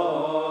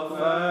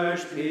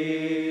offers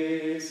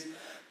peace,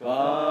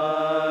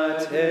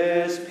 but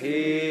his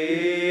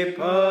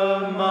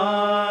people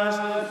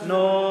must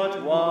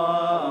not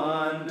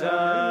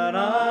wander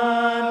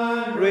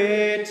and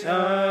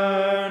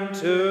return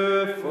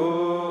to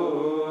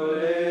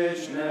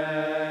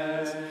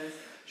foolishness.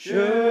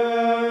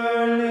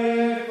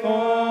 Surely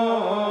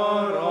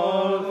for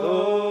all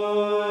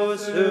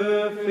those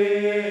who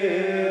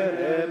fear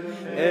him,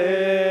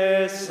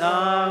 his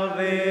salvation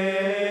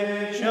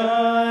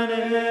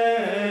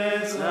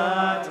is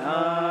at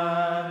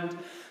hand.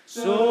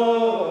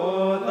 So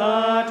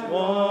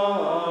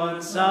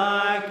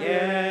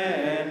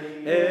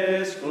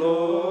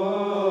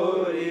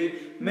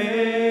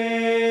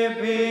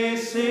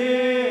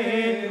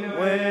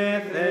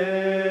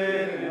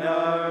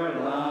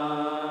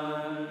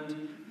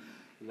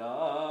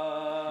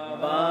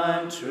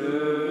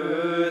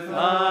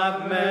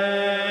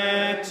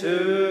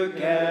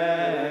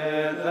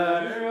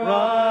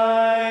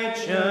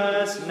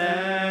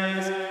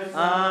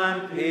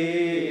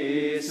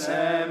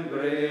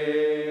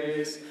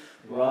embrace.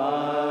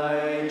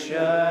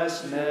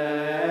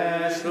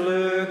 Righteousness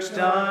looks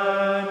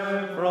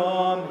down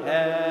from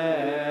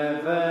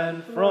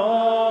heaven,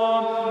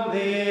 from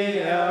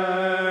the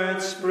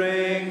earth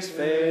springs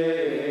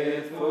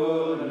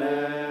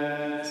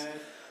faithfulness.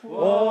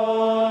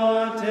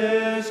 What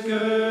is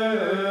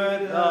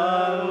good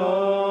the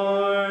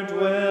Lord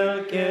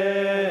will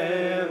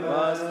give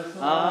us,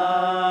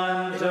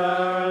 and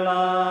our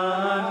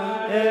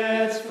land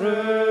its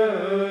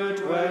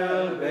fruit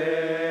will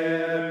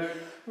bear.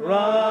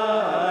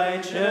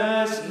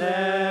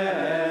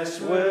 Righteousness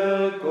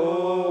will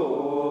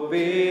go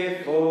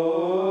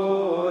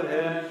before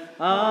him,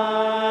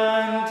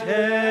 and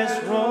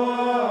his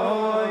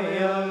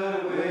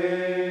royal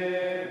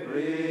way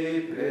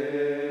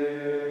prepare.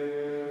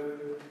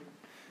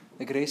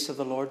 The grace of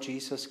the Lord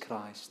Jesus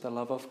Christ, the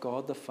love of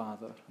God the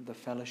Father, and the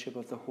fellowship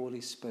of the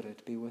Holy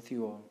Spirit be with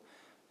you all,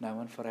 now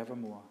and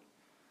forevermore.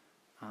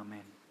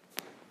 Amen.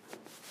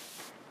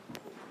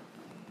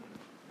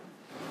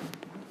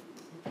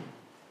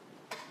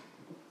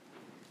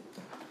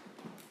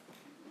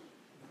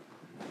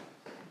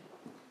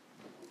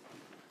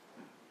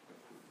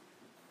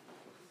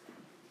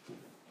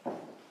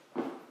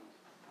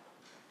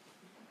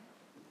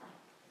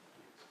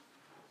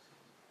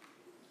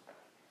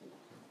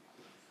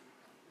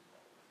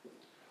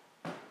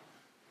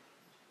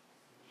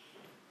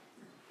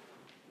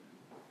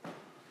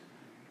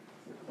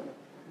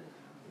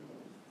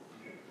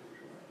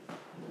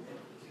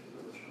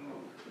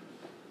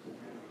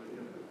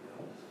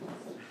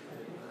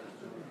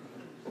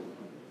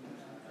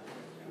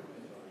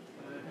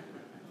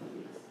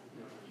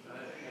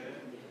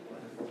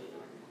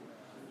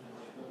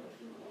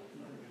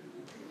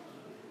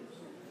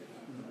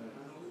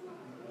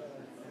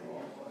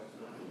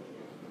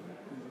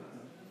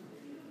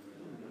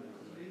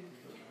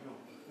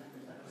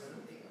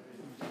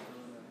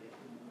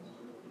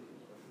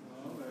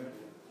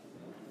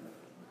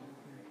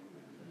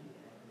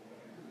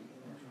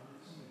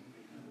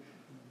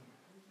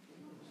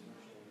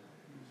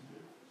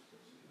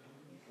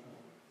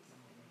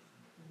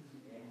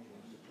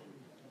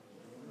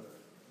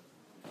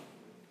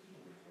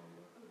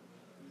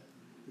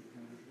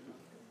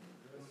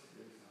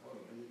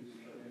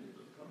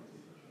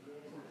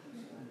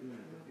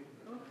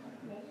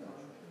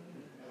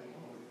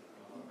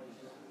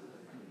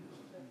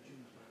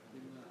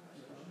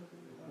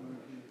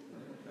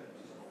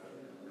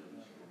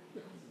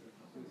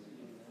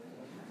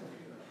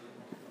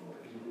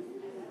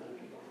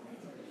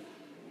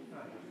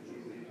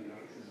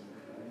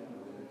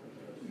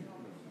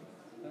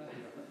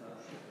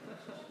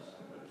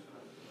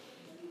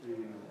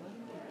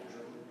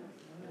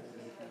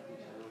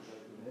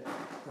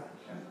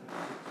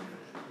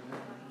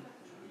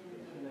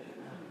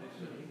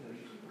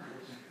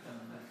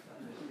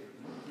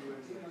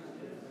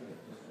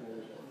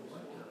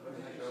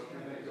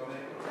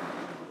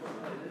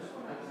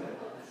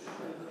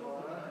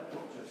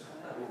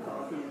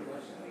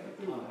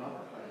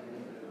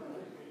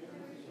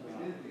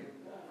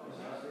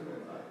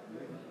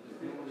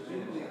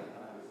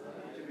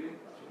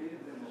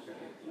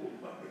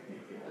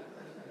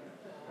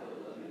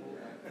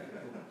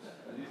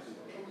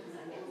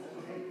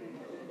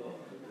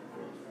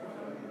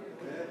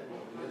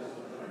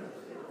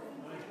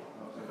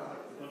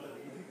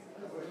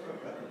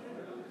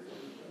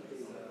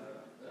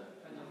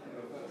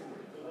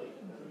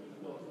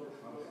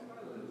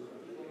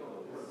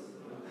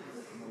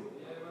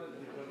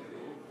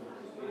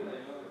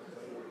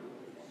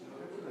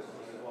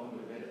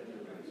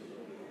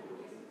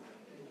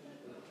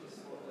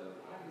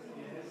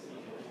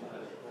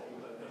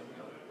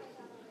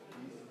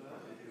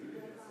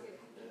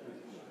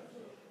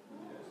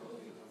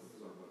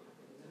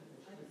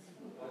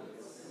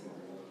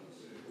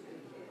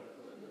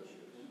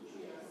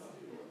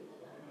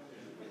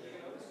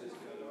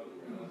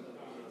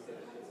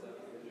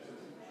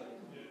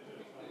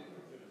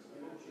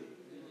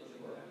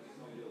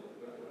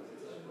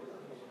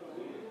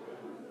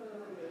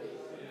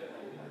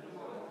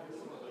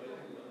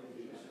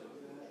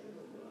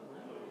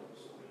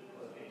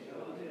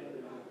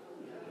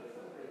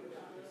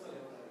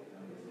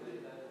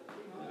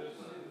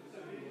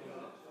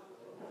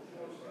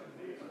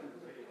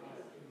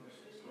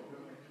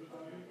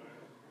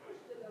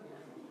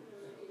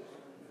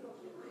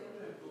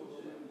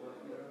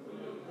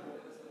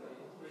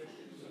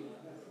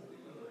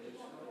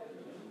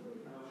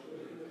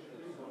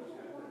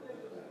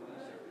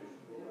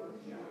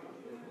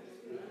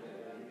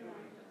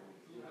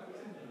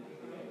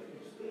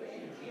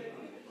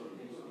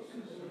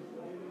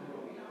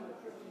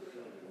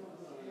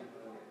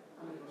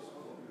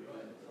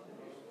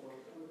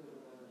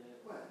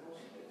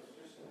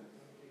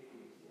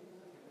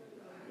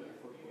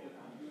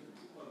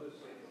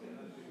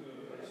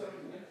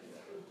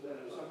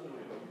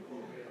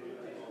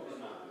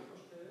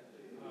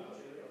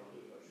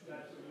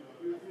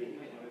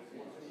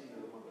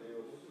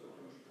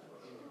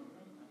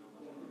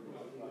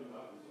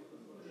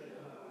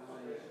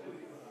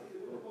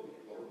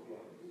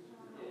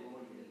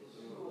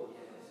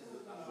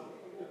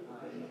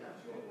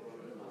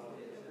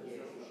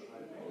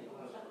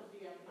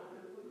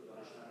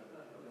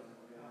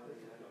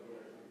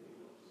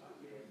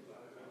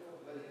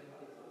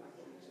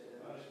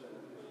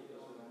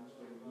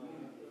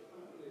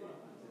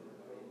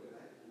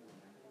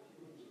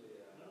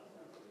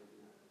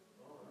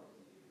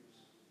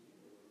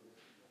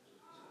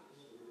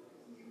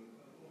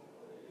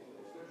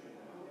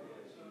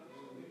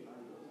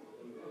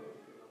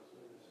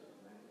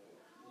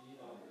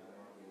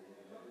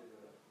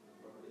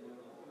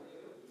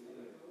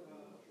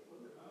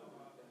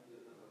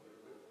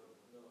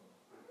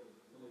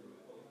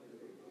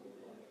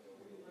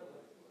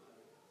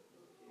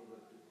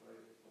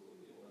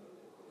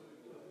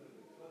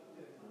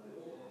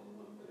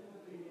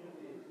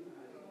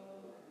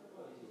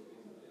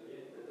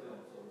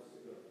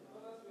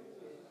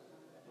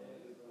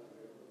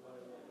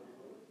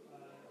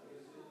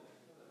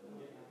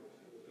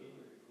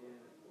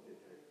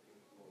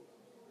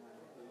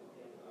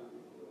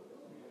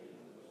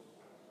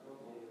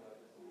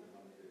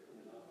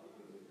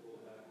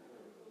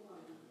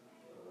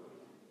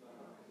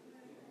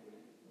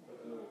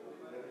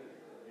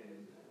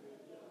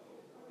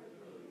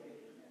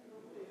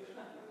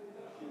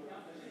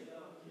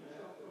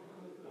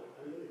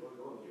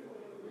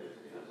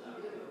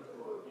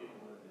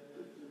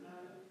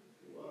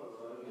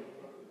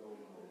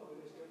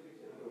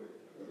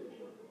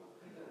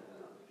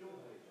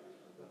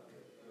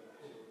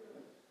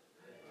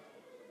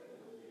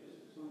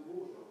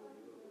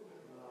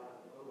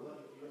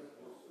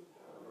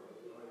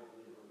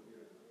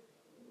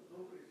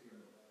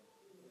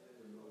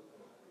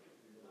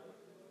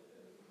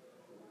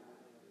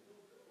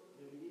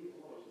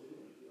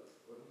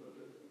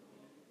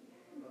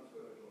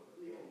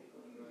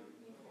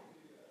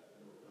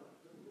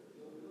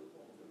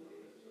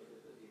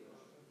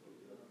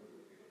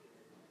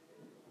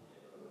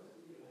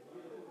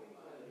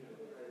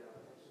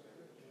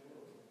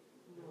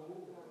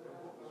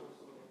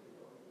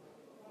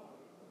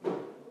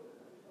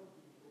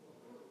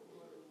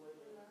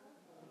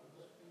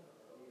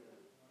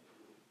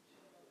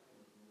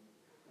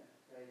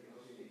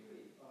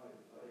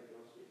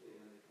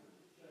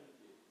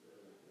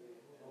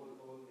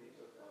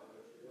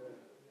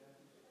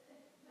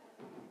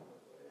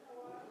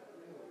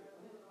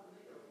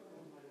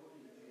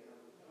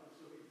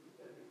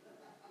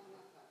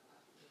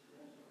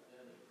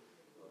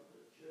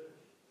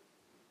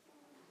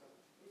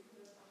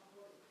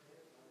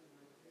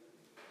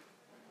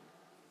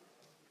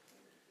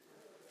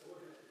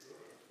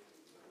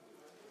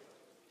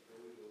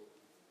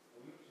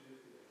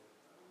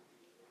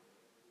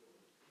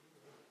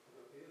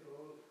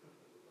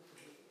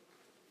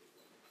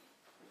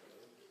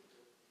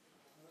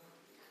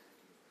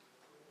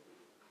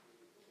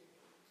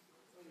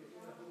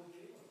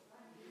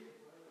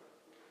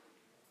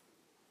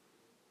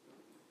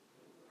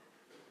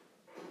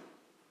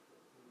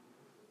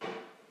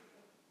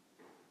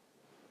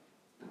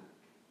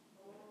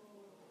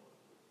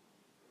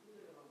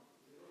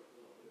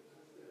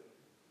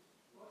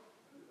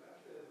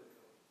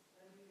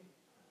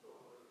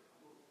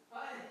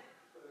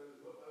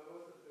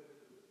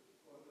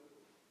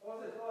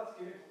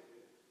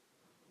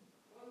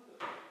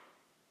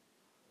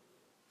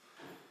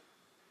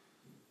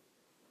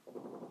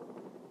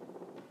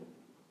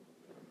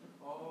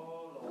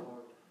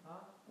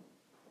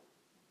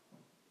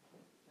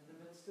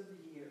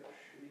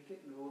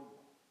 getting road